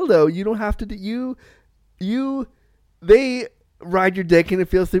human dildo. You don't have to do they ride your dick and it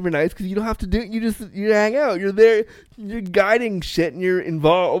feels super nice because you don't have to do. You hang out. You're there. You're guiding shit and you're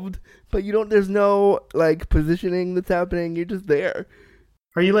involved, but you don't. There's no positioning that's happening. You're just there.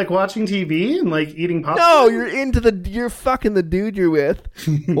 Are you watching TV and eating popcorn? No, you're fucking the dude you're with,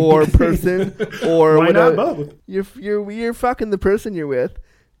 or person, or why not both? You're fucking the person you're with,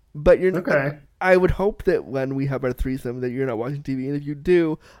 but you're okay. I would hope that when we have our threesome that you're not watching TV, and if you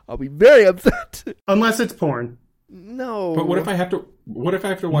do, I'll be very upset. Unless it's porn. No. But what if I have to? What if I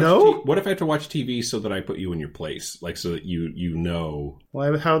have to watch? No? What if I have to watch TV so that I put you in your place, like so that you know?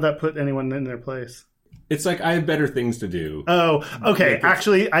 Why? How would that put anyone in their place? It's like I have better things to do. Oh, okay.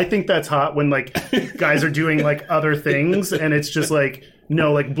 Actually, I think that's hot when like guys are doing like other things, and it's just like,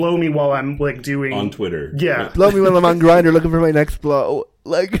 no, like blow me while I'm like doing On Twitter. Yeah. Blow me when I'm on Grindr looking for my next blow.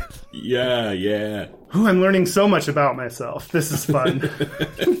 Like, Yeah, yeah. Ooh, I'm learning so much about myself. This is fun.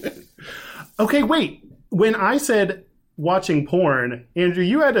 Okay, wait. When I said watching porn, Andrew,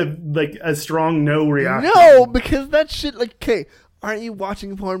 you had a strong no reaction. no, because that shit, like, okay, aren't you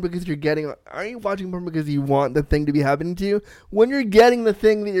watching porn because aren't you watching porn because you want the thing to be happening to you? When you're getting the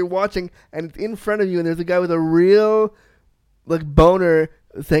thing that you're watching and it's in front of you and there's a guy with a real, like, boner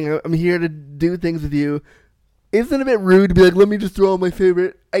saying, I'm here to do things with you, isn't it a bit rude to be like, let me just throw on my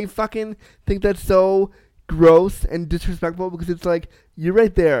favorite? I fucking think that's so gross and disrespectful because it's like, you're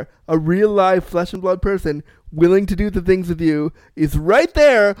right there. A real live flesh and blood person willing to do the things with you is right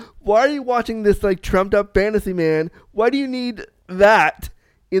there. Why are you watching this like trumped up fantasy man? Why do you need that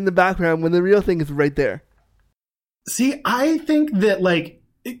in the background when the real thing is right there? See, I think that like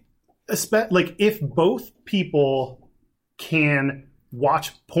if both people can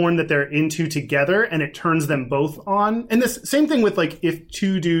watch porn that they're into together and it turns them both on, and this same thing with like if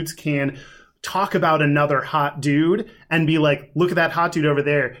two dudes can talk about another hot dude and be like, look at that hot dude over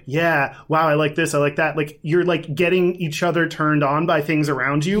there. Yeah. Wow. I like this. I like that. Like you're like getting each other turned on by things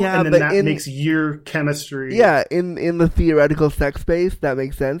around you. Yeah, and then but that makes your chemistry. Yeah. In the theoretical sex space, that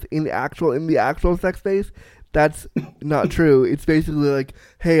makes sense. In the actual sex space, that's not true. It's basically like,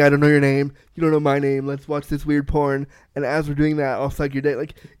 hey, I don't know your name. You don't know my name. Let's watch this weird porn. And as we're doing that, I'll suck your dick.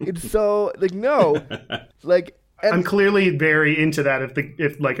 Like, it's so like, no, like, and I'm clearly very into that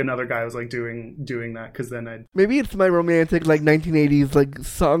if like another guy was like doing that, because then I'd maybe it's my romantic like 1980s like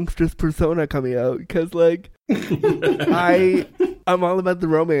songstress persona coming out because like I'm all about the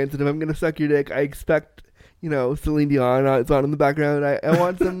romance, and if I'm gonna suck your dick, I expect, you know, Celine Dion is on in the background.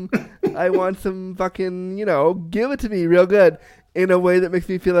 I want some fucking, you know, give it to me real good in a way that makes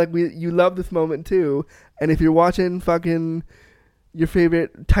me feel like you love this moment too. And if you're watching fucking your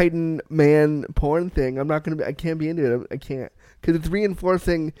favorite Titan man porn thing, I can't be into it. I can't. Because it's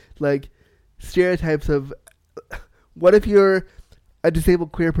reinforcing, like, stereotypes of, what if you're a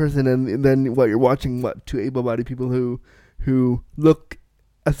disabled queer person and then what, you're watching, two able-bodied people who look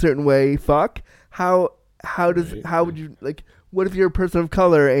a certain way, fuck? How would you, like, what if you're a person of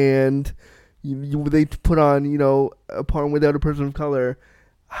color and they put on, you know, a porn without a person of color?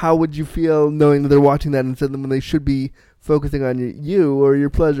 How would you feel knowing that they're watching that instead of when they should be focusing on you or your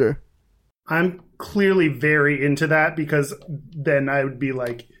pleasure? I'm clearly very into that, because then I would be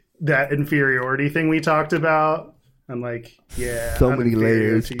like that inferiority thing we talked about. I'm like, yeah, so I'm many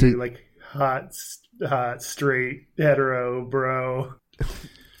inferior layers to you, like hot, straight, hetero, bro.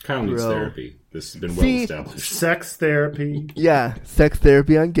 Kyle needs Bro. therapy. This has been well See- established. Sex therapy Yeah, sex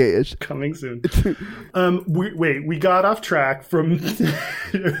therapy on Gayish. coming soon. We got off track from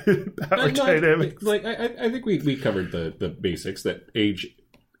power dynamics. I think we covered the basics, that age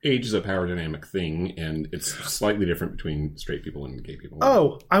is a power dynamic thing, and it's slightly different between straight people and gay people.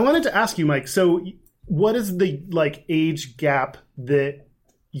 Oh, I wanted to ask you, Mike. So, what is the like age gap that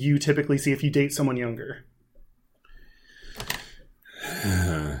you typically see if you date someone younger?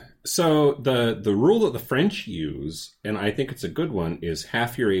 So the rule that the French use, and I think it's a good one, is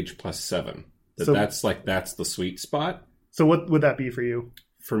half your age plus 7. That's the sweet spot. So what would that be for you?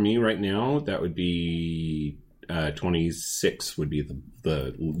 For me right now, that would be 26 would be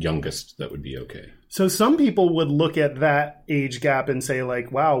the youngest that would be okay. So some people would look at that age gap and say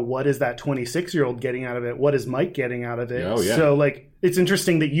like, wow, what is that 26-year-old getting out of it? What is Mike getting out of it? Oh, yeah. So like, it's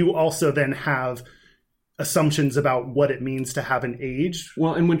interesting that you also then have assumptions about what it means to have an age.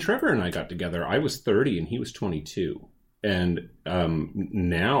 Well, and when Trevor and I got together, I was 30 and he was 22. And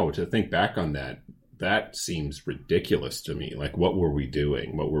now to think back on that seems ridiculous to me. Like, what were we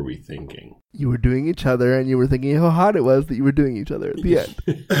doing? What were we thinking? You were doing each other, and you were thinking how hot it was that you were doing each other at the end.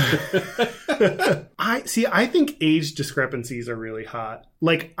 I think age discrepancies are really hot.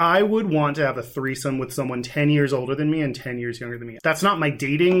 Like, I would want to have a threesome with someone 10 years older than me and 10 years younger than me. That's not my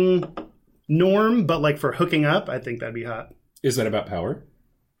dating norm, but like for hooking up, I think that'd be hot. Is that about power?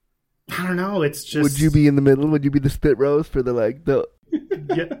 I don't know. It's just. Would you be in the middle? Would you be the spit rose for the like the?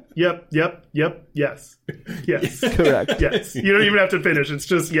 Yep. Yes. Correct. Yes. You don't even have to finish. It's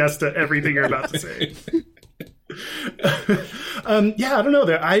just yes to everything you're about to say. Yeah, I don't know.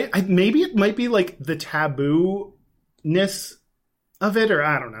 I maybe it might be like the taboo-ness of it, or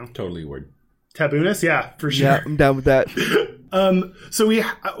I don't know. Totally weird. Tabunus, yeah, for sure. Yeah, I'm down with that. So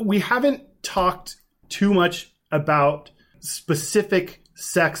we haven't talked too much about specific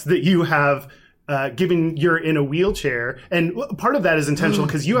sex that you have, given you're in a wheelchair, and part of that is intentional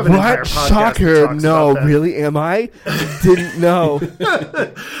because you have an entire What? podcast. Shocker. that talks No, about that. really? Am I? Didn't know.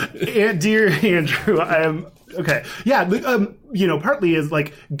 And dear Andrew, I am okay. Yeah, partly is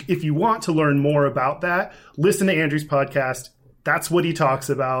like if you want to learn more about that, listen to Andrew's podcast. That's what he talks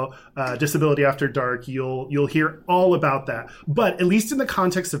about. Disability After Dark. You'll hear all about that. But at least in the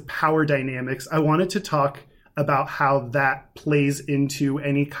context of power dynamics, I wanted to talk about how that plays into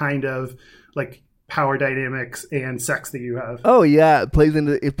any kind of like power dynamics and sex that you have. Oh yeah, it plays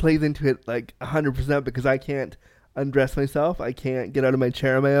into it like 100% because I can't undress myself. I can't get out of my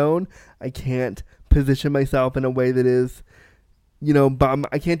chair on my own. I can't position myself in a way that is,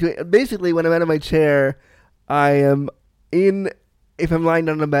 I can't do it. Basically, when I'm out of my chair, I am if I'm lying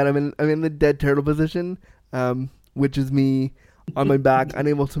down on the bed, I'm in the dead turtle position, which is me on my back,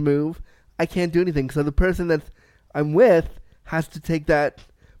 unable to move. I can't do anything. So the person that I'm with has to take that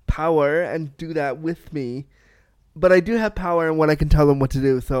power and do that with me. But I do have power in when I can tell them what to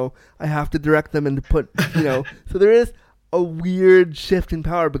do. So I have to direct them and to put, so there is a weird shift in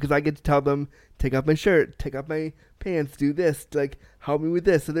power because I get to tell them, take off my shirt, take off my pants, do this, like help me with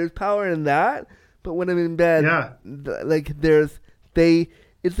this. So there's power in that. But when I'm in bed,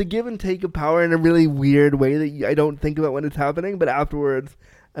 it's a give and take of power in a really weird way that I don't think about when it's happening. But afterwards,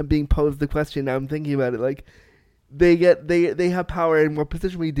 I'm being posed the question. Now I'm thinking about it. Like they have power in what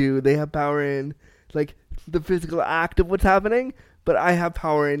position we do. They have power in like the physical act of what's happening. But I have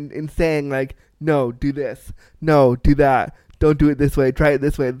power in saying like, no, do this. No, do that. Don't do it this way. Try it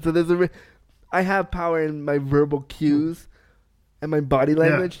this way. So I have power in my verbal cues and my body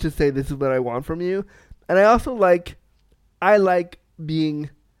language to say this is what I want from you. And I also like giving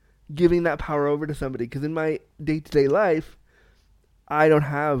that power over to somebody because in my day-to-day life, I don't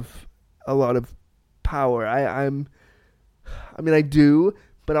have a lot of power. I do,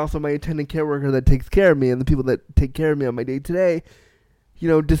 but also my attendant care worker that takes care of me and the people that take care of me on my day-to-day,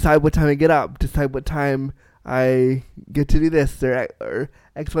 decide what time I get up, decide what time I get to do this or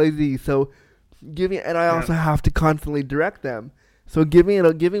X, Y, Z. So I also have to constantly direct them. So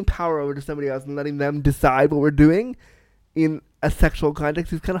giving power over to somebody else and letting them decide what we're doing in a sexual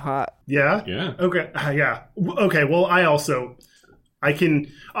context is kind of hot. Yeah? Yeah. Okay. Yeah. Okay. Well, I can,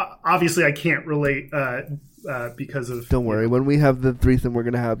 obviously I can't relate, because of. Don't worry. When we have the threesome we're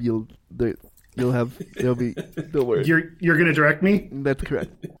going to have, don't worry. You're going to direct me? That's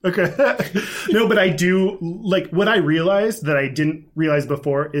correct. Okay. No, but I do, like, what I realized that I didn't realize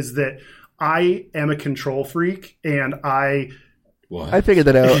before is that I am a control freak and What? I figured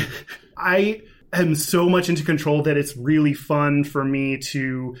that out. I am so much into control that it's really fun for me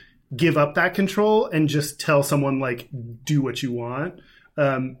to give up that control and just tell someone like, do what you want.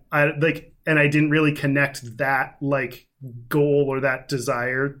 And I didn't really connect that like goal or that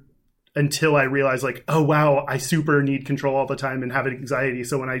desire until I realized like, oh wow, I super need control all the time and have anxiety.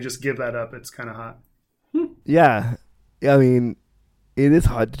 So when I just give that up, it's kind of hot. Yeah. I mean, it is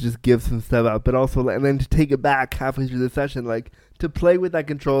hard to just give some stuff out, but also, and then to take it back halfway through the session, like to play with that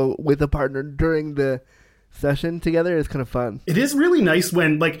control with a partner during the session together is kind of fun. It is really nice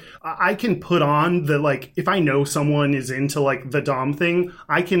when like I can put on the like if I know someone is into like the dom thing,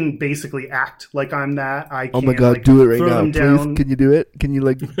 I can basically act like I'm that. I can, oh my god, like, do it right throw now, them please. down. Can you do it? Can you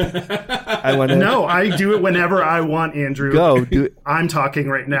like? I want to. No, I do it whenever I want, Andrew. Go do it. I'm talking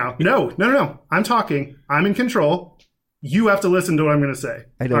right now. No. I'm talking. I'm in control. You have to listen to what I'm going to say.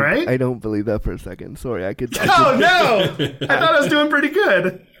 I don't. All right? I don't believe that for a second. Sorry, I could. Oh no! I thought I was doing pretty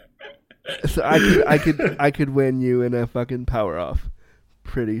good. So I could win you in a fucking power off.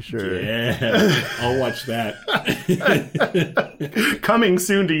 Pretty sure. Yeah, I'll watch that. Coming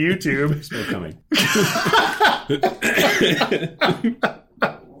soon to YouTube. Still coming.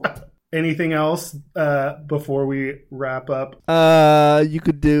 Anything else before we wrap up? You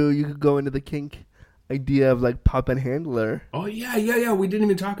could go into the kink idea of like pup and handler. Oh yeah. We didn't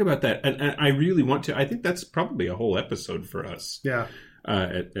even talk about that, and I really want to. I think that's probably a whole episode for us. Yeah.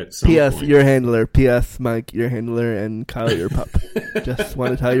 At some P.S. point. Your handler. P.S. Mike, your handler, and Kyle, your pup. Just want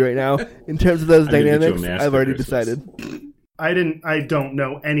to tell you right now. In terms of those I'm gonna get you a dynamics, mask I've already for Christmas. decided. I don't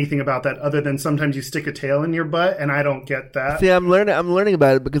know anything about that other than sometimes you stick a tail in your butt, and I don't get that. See, I'm learning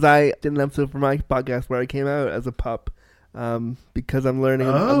about it because I did an episode for my podcast where I came out as a pup. Because I'm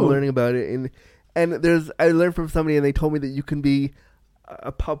learning about it, and I learned from somebody, and they told me that you can be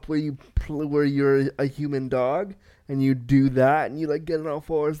a pup where you're a human dog, and you do that, and you like get on all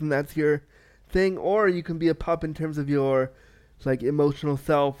fours, and that's your thing, or you can be a pup in terms of your like emotional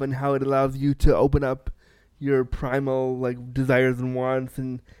self and how it allows you to open up your primal like desires and wants,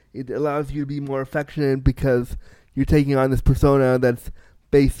 and it allows you to be more affectionate because you're taking on this persona that's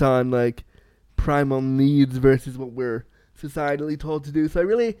based on like primal needs versus what we're societally told to do. So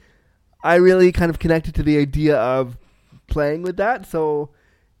I really kind of connected to the idea of playing with that. So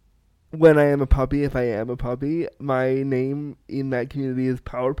when I am a puppy, if I am a puppy, my name in that community is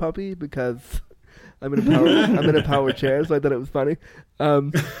Power Puppy because I'm in a power chair, so I thought it was funny.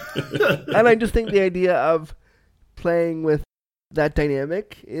 And I just think the idea of playing with that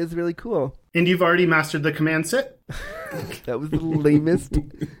dynamic is really cool. And you've already mastered the command sit? That was the lamest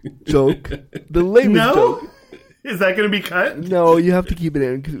joke. The lamest joke. Is that going to be cut? No, you have to keep it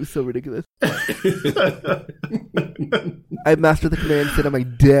in because it was so ridiculous. I mastered the command sit on my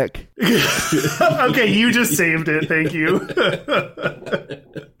dick. Okay, you just saved it. Thank you.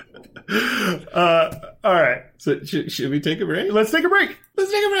 All right. So should we take a break? Let's take a break.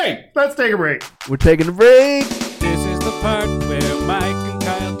 Let's take a break. Let's take a break. We're taking a break. This is the part where Mike and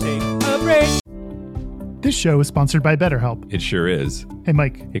Kyle take a break. This show is sponsored by BetterHelp. It sure is. Hey,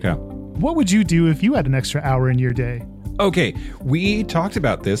 Mike, Hey, Kyle. what would you do if you had an extra hour in your day? Okay, we talked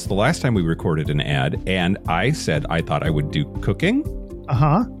about this the last time we recorded an ad, and I said I thought I would do cooking.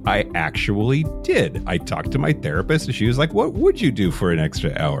 Uh-huh. I actually did. I talked to my therapist, and she was like, what would you do for an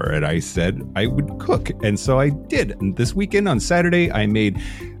extra hour? And I said I would cook. And so I did. And this weekend on Saturday, I made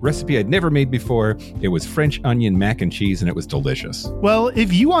a recipe I'd never made before. It was French onion mac and cheese, and it was delicious. Well,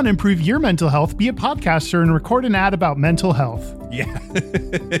 if you want to improve your mental health, be a podcaster and record an ad about mental health. Yeah.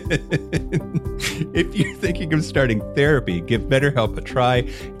 If you're thinking of starting therapy, give BetterHelp a try.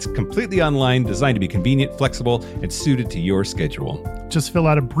 It's completely online, designed to be convenient, flexible, and suited to your schedule. Just fill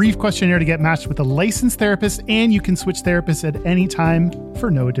out a brief questionnaire to get matched with a licensed therapist, and you can switch therapists at any time for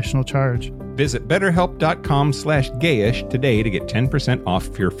no additional charge. Visit betterhelp.com/gayish today to get 10%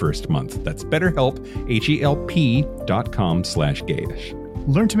 off your first month. That's BetterHelp, HELP.com/gayish.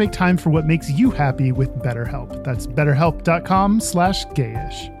 Learn to make time for what makes you happy with BetterHelp. That's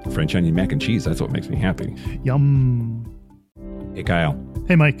betterhelp.com/gayish. French onion mac and cheese, that's what makes me happy. Yum. Hey, Kyle,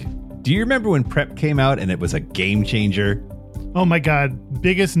 Hey, Mike. do you remember when PrEP came out and it was a game changer? Oh my God.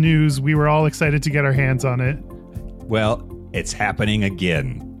 Biggest news. We were all excited to get our hands on it. Well, it's happening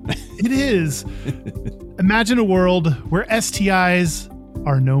again. It is. Imagine a world where STIs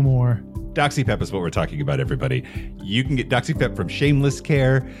are no more. DoxyPep is what we're talking about, everybody. You can get DoxyPep from Shameless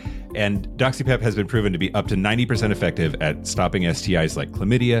Care, and DoxyPep has been proven to be up to 90% effective at stopping STIs like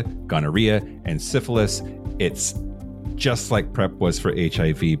chlamydia, gonorrhea, and syphilis. It's just like PrEP was for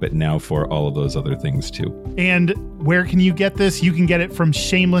HIV, but now for all of those other things too. And where can you get this? You can get it from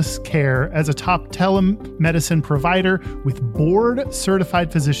Shameless Care. As a top telemedicine provider with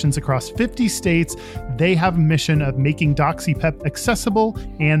board-certified physicians across 50 states, they have a mission of making DoxyPep accessible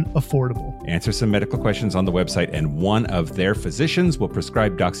and affordable. Answer some medical questions on the website, and one of their physicians will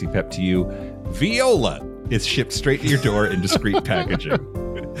prescribe DoxyPep to you. Viola is shipped straight to your door in discreet packaging.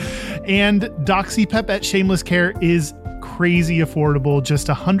 And DoxyPep at Shameless Care is crazy affordable, just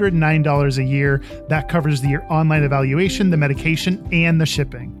 $109 a year. That covers your online evaluation, the medication, and the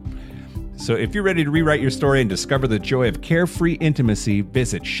shipping. So if you're ready to rewrite your story and discover the joy of carefree intimacy,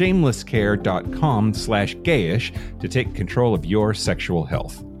 visit shamelesscare.com/gayish to take control of your sexual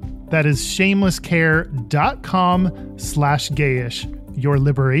health. That is shamelesscare.com/gayish. Your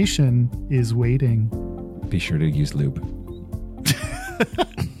liberation is waiting. Be sure to use lube.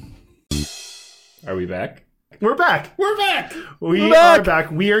 Are we back? We're back. We're back. We back. are back.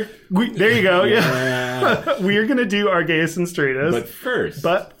 There you go. Yeah. We are going to do our gayest and straightest.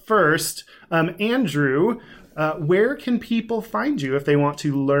 But first, Andrew, where can people find you if they want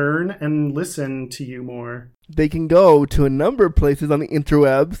to learn and listen to you more? They can go to a number of places on the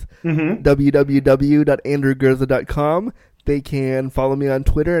interwebs, www.andrewgurza.com. They can follow me on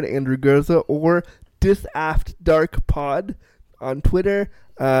Twitter at Andrew Gurza or DisaftDarkPod on Twitter.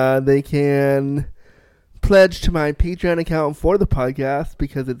 They can pledge to my Patreon account for the podcast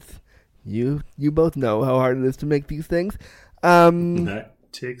because it's you both know how hard it is to make these things. that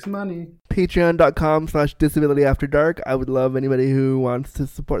Takes money. Patreon.com/disabilityafterdark. I would love anybody who wants to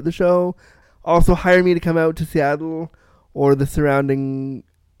support the show. Also hire me to come out to Seattle or the surrounding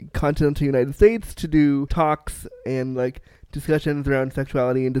continental United States to do talks and like discussions around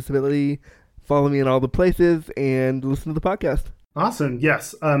sexuality and disability. Follow me in all the places and listen to the podcast. Awesome.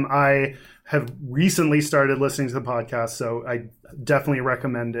 Yes. I have recently started listening to the podcast, so I definitely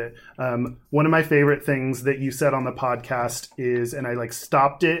recommend it. One of my favorite things that you said on the podcast is, and I like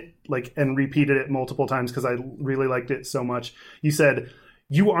stopped it and repeated it multiple times because I really liked it so much. You said,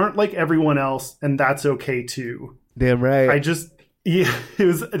 "You aren't like everyone else, and that's okay too." Damn right.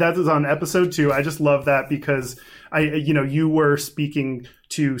 That was on episode 2. I just love that because you were speaking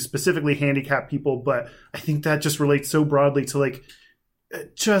to specifically handicapped people, but I think that just relates so broadly to like,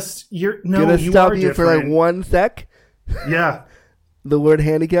 just Gonna stop you for like 1 sec. Yeah. The word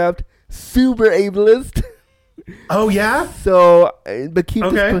handicapped, super ableist. Oh yeah. So, but keep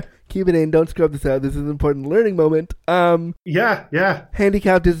it in. Don't scrub this out. This is an important learning moment. Yeah.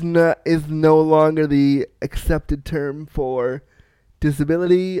 Handicapped is no longer the accepted term for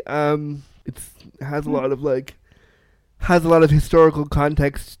disability. It has a lot of historical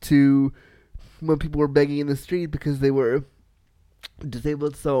context to when people were begging in the street because they were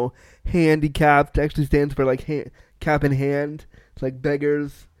disabled. So handicapped actually stands for like cap in hand. It's like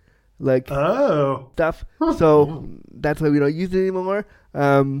beggars, like stuff. So that's why we don't use it anymore.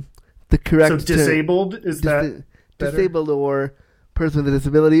 The correct disabled is that better? Disabled or person with a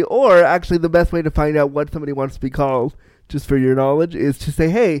disability, or actually the best way to find out what somebody wants to be called, just for your knowledge, is to say,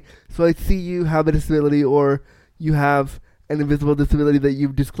 hey, so I see you have a disability or you have an invisible disability that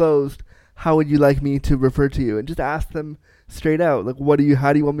you've disclosed. How would you like me to refer to you? And just ask them straight out, like,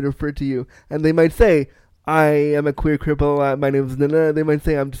 how do you want me to refer to you? And they might say, I am a queer cripple, my name is Nana. They might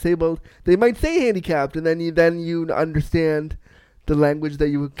say I'm disabled. They might say handicapped, and then you understand the language that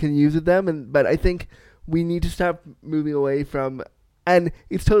you can use with them. But I think we need to stop moving away from, and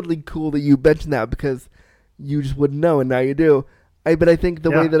it's totally cool that you mentioned that because you just wouldn't know, and now you do. But I think the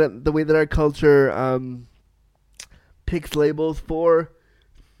way that our culture picks labels for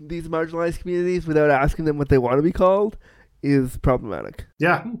these marginalized communities without asking them what they want to be called is problematic.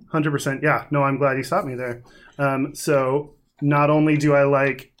 Yeah, 100%. Yeah, no, I'm glad you stopped me there. So not only do I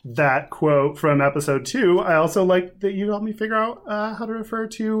like that quote from episode 2, I also like that you helped me figure out how to refer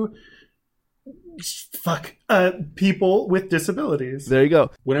to people with disabilities. There you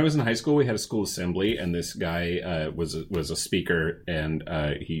go. When I was in high school, we had a school assembly, and this guy was a speaker, and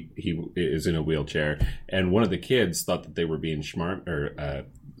he is in a wheelchair. And one of the kids thought that they were being smart, or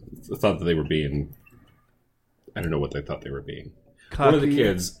thought that they were being, I don't know what they thought they were being. Cocky. One of the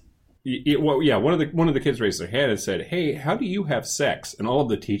kids, one of the kids raised their hand and said, "Hey, how do you have sex?" And all of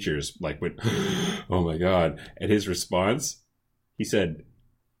the teachers went, "Oh my god!" And his response, he said,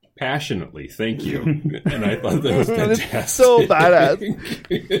 "Passionately, thank you." And I thought that was fantastic. So badass.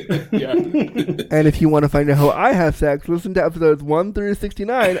 Yeah. And if you want to find out how I have sex, listen to episodes 1 through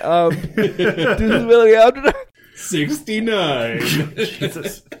 69 of Disability After Dark. 69.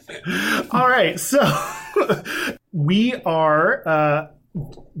 Jesus. All right, so we are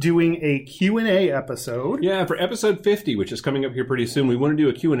doing a Q&A episode. Yeah, for episode 50, which is coming up here pretty soon, we want to do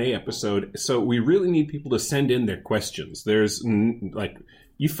a Q&A episode. So we really need people to send in their questions. There's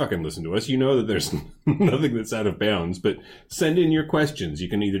you fucking listen to us. You know that there's nothing that's out of bounds, but send in your questions. You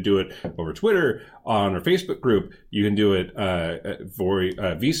can either do it over Twitter, on our Facebook group. You can do it for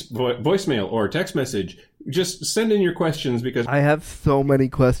voicemail or text message. Just send in your questions because I have so many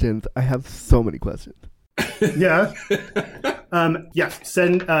questions. Yeah.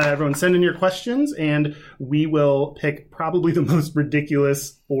 Everyone send in your questions, and we will pick probably the most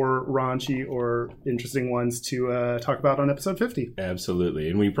ridiculous or raunchy or interesting ones to talk about on episode 50. Absolutely.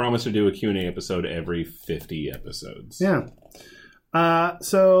 And we promise to do a Q&A episode every 50 episodes. Yeah.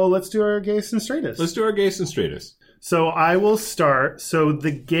 So let's do our gayest and straightest. Let's do our gayest and straightest. So I will start. So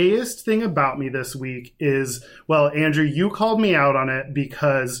the gayest thing about me this week is, well, Andrew, you called me out on it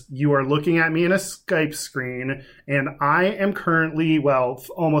because you are looking at me in a Skype screen, and I am currently,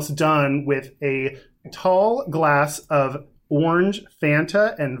 almost done with a tall glass of orange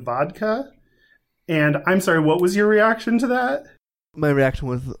Fanta and vodka. And I'm sorry, what was your reaction to that? My reaction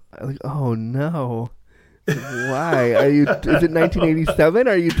was like, oh no. Why? Is it 1987?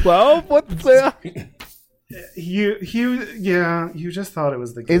 Are you 12? What's the... You just thought it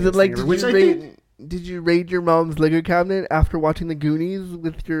was the Is it like, thing, did you raid your mom's liquor cabinet after watching the Goonies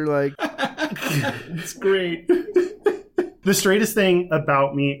with your like... It's great. The straightest thing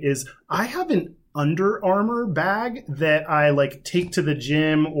about me is I have an Under Armour bag that I take to the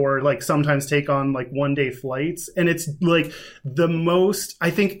gym or sometimes take on one-day flights, and it's the most, I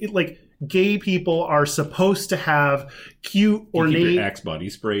think gay people are supposed to have cute, ornate... You keep your Axe body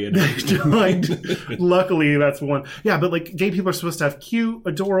spray in. Luckily, that's one. Yeah, but gay people are supposed to have cute,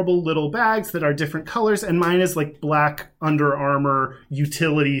 adorable little bags that are different colors, and mine is black Under Armour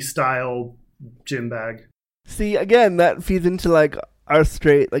utility style gym bag. See, again, that feeds into our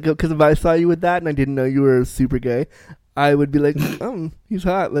straight, because if I saw you with that and I didn't know you were super gay, I would be like, oh, he's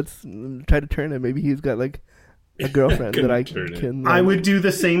hot. Let's try to turn him. Maybe he's got a girlfriend that I can... I would do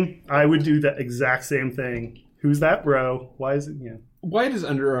the same. I would do the exact same thing. Who's that, bro? Why is it? Yeah. why does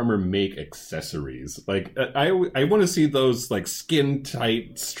Under Armour make accessories? Like, I want to see those like skin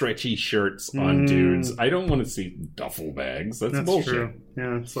tight, stretchy shirts on dudes. I don't want to see duffel bags. That's bullshit. True.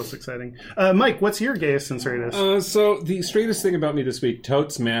 Yeah, it's less exciting. Mike, what's your gayest and straightest? So the straightest thing about me this week,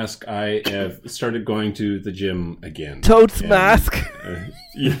 totes mask. I have started going to the gym again. Totes mask.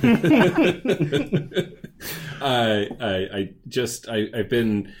 I've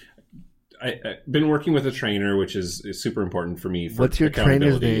been working with a trainer, which is super important for me. For What's your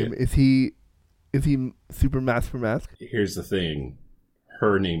trainer's accountability. name? Is he super mask for mask? Here's the thing.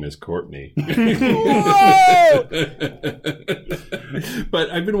 Her name is Courtney. Whoa!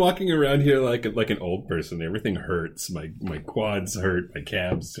 But I've been walking around here like an old person. Everything hurts. My quads hurt. My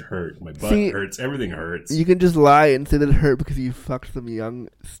calves hurt. My butt hurts. Everything hurts. You can just lie and say that it hurt because you fucked some young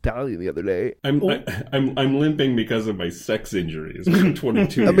stallion the other day. I'm limping because of my sex injuries. I'm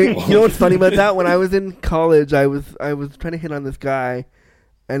 22. I mean, you know what's funny about that? When I was in college, I was trying to hit on this guy,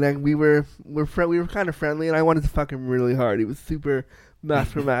 and then we were kind of friendly, and I wanted to fuck him really hard. He was super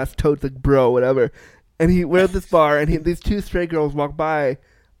mask for mask, totes like bro, whatever. And we're at this bar, and these two straight girls walk by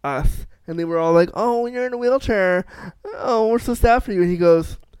us, and they were all like, "Oh, you're in a wheelchair. Oh, we're so sad for you." And he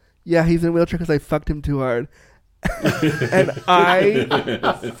goes, "Yeah, he's in a wheelchair because I fucked him too hard." And I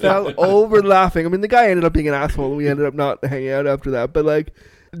fell over laughing. I mean, the guy ended up being an asshole, and we ended up not hanging out after that. But like,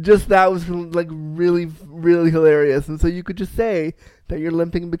 just that was like really, really hilarious. And so you could just say that you're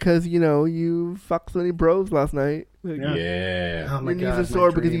limping because you fucked so many bros last night. Like, Yeah. Oh my your god, knees are sore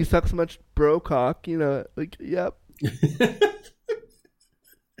my because dream. you suck so much bro cock. Like, yep.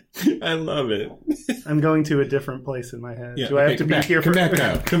 I love it. I'm going to a different place in my head. Yeah, Do I have okay, to come be back, here? come back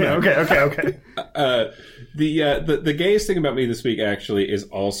now, come back. Okay. The gayest thing about me this week actually is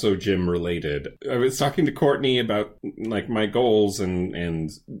also gym related. I was talking to Courtney about like my goals and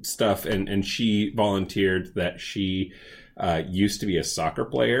stuff, and she volunteered that she used to be a soccer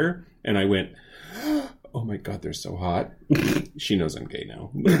player, and I went, "Oh my god, they're so hot." She knows I'm gay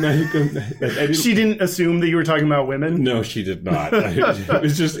now. She didn't assume that you were talking about women. No, she did not.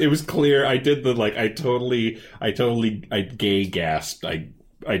 It was clear. I did I gay gasped. I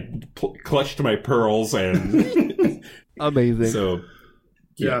clutched my pearls and Amazing. so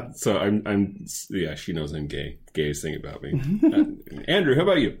Yeah. So she knows I'm gay. Gayest thing about me. Andrew, how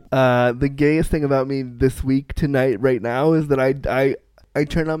about you? The gayest thing about me this week, tonight, right now, is that I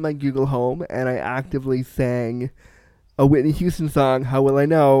turned on my Google Home and I actively sang a Whitney Houston song. How will I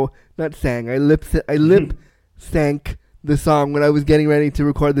know? Not sang. I lip sank the song when I was getting ready to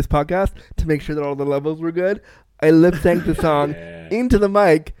record this podcast to make sure that all the levels were good. I lip sank the song into the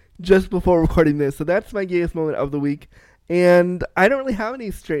mic just before recording this. So that's my gayest moment of the week. And I don't really have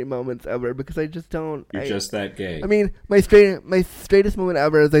any straight moments ever because I just don't. You're just that gay. I mean, my straightest moment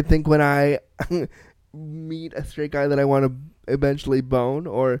ever is I think when I meet a straight guy that I want to eventually bone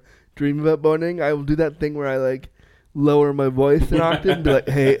or dream about boning. I will do that thing where I like lower my voice an octave and be like,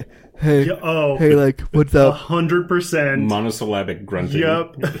 hey, hey, like, what's up? 100%. Monosyllabic grunting.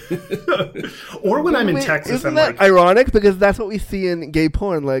 Yep. Or when I'm in Texas, Isn't I'm that like, ironic? Because that's what we see in gay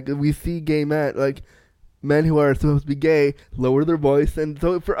porn. Like, we see gay men, like, men who are supposed to be gay lower their voice. And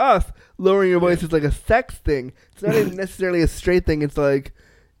so for us, lowering your voice is like a sex thing. It's not even necessarily a straight thing. It's like,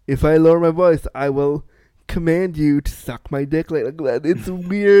 if I lower my voice, I will command you to suck my dick. Like it's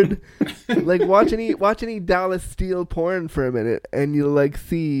weird. Like watch any Dallas Steele porn for a minute, and you'll like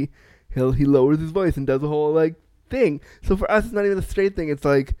see he lowers his voice and does a whole like thing. So for us, it's not even a straight thing. It's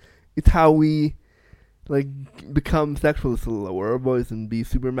like it's how we like become sexual, is to lower our voice and be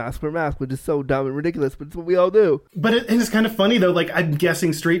super mask for mask, which is so dumb and ridiculous, but it's what we all do. But it's kind of funny though. Like I'm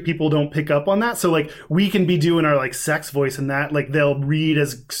guessing straight people don't pick up on that. So like we can be doing our like sex voice and that like they'll read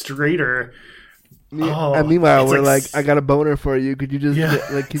as straighter. Oh, and meanwhile, it's we're like, I got a boner for you. Could you just Yeah.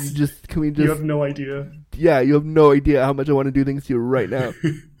 can we just? You have no idea. Yeah, you have no idea how much I want to do things to you right now.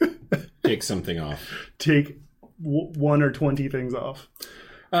 Take something off. Take 1 or 20 things off.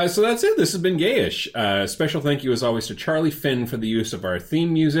 So that's it. This has been Gayish. Special thank you, as always, to Charlie Finn for the use of our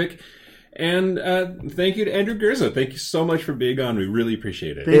theme music. And thank you to Andrew Gurza. Thank you so much for being on. We really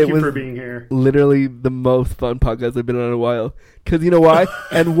appreciate it. Thank you was for being here. Literally the most fun podcast I've been on in a while. Because you know why?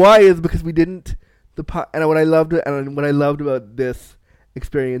 And why is because we didn't and what I loved about this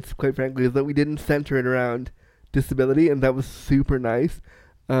experience, quite frankly, is that we didn't center it around disability, and that was super nice.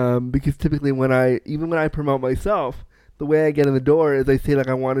 Because typically when I promote myself, the way I get in the door is I say like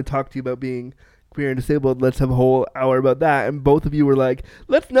I want to talk to you about being queer and disabled. Let's have a whole hour about that. And both of you were like,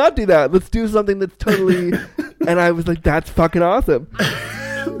 let's not do that. Let's do something that's totally. And I was like, that's fucking awesome.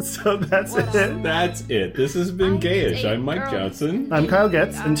 So that's it. That's it. This has been Gayish. I'm Mike Johnson. I'm Kyle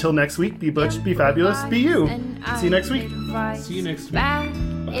Getz. Until next week, be butch, be fabulous, be you. See you next week. See you next week. Bye.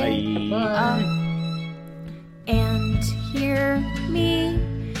 Bye. And hear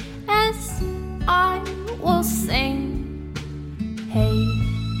me as I will sing. Hey,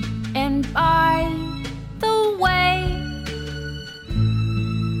 and by the way,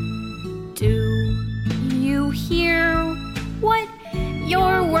 do you hear what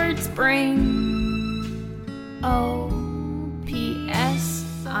your words bring? Oh.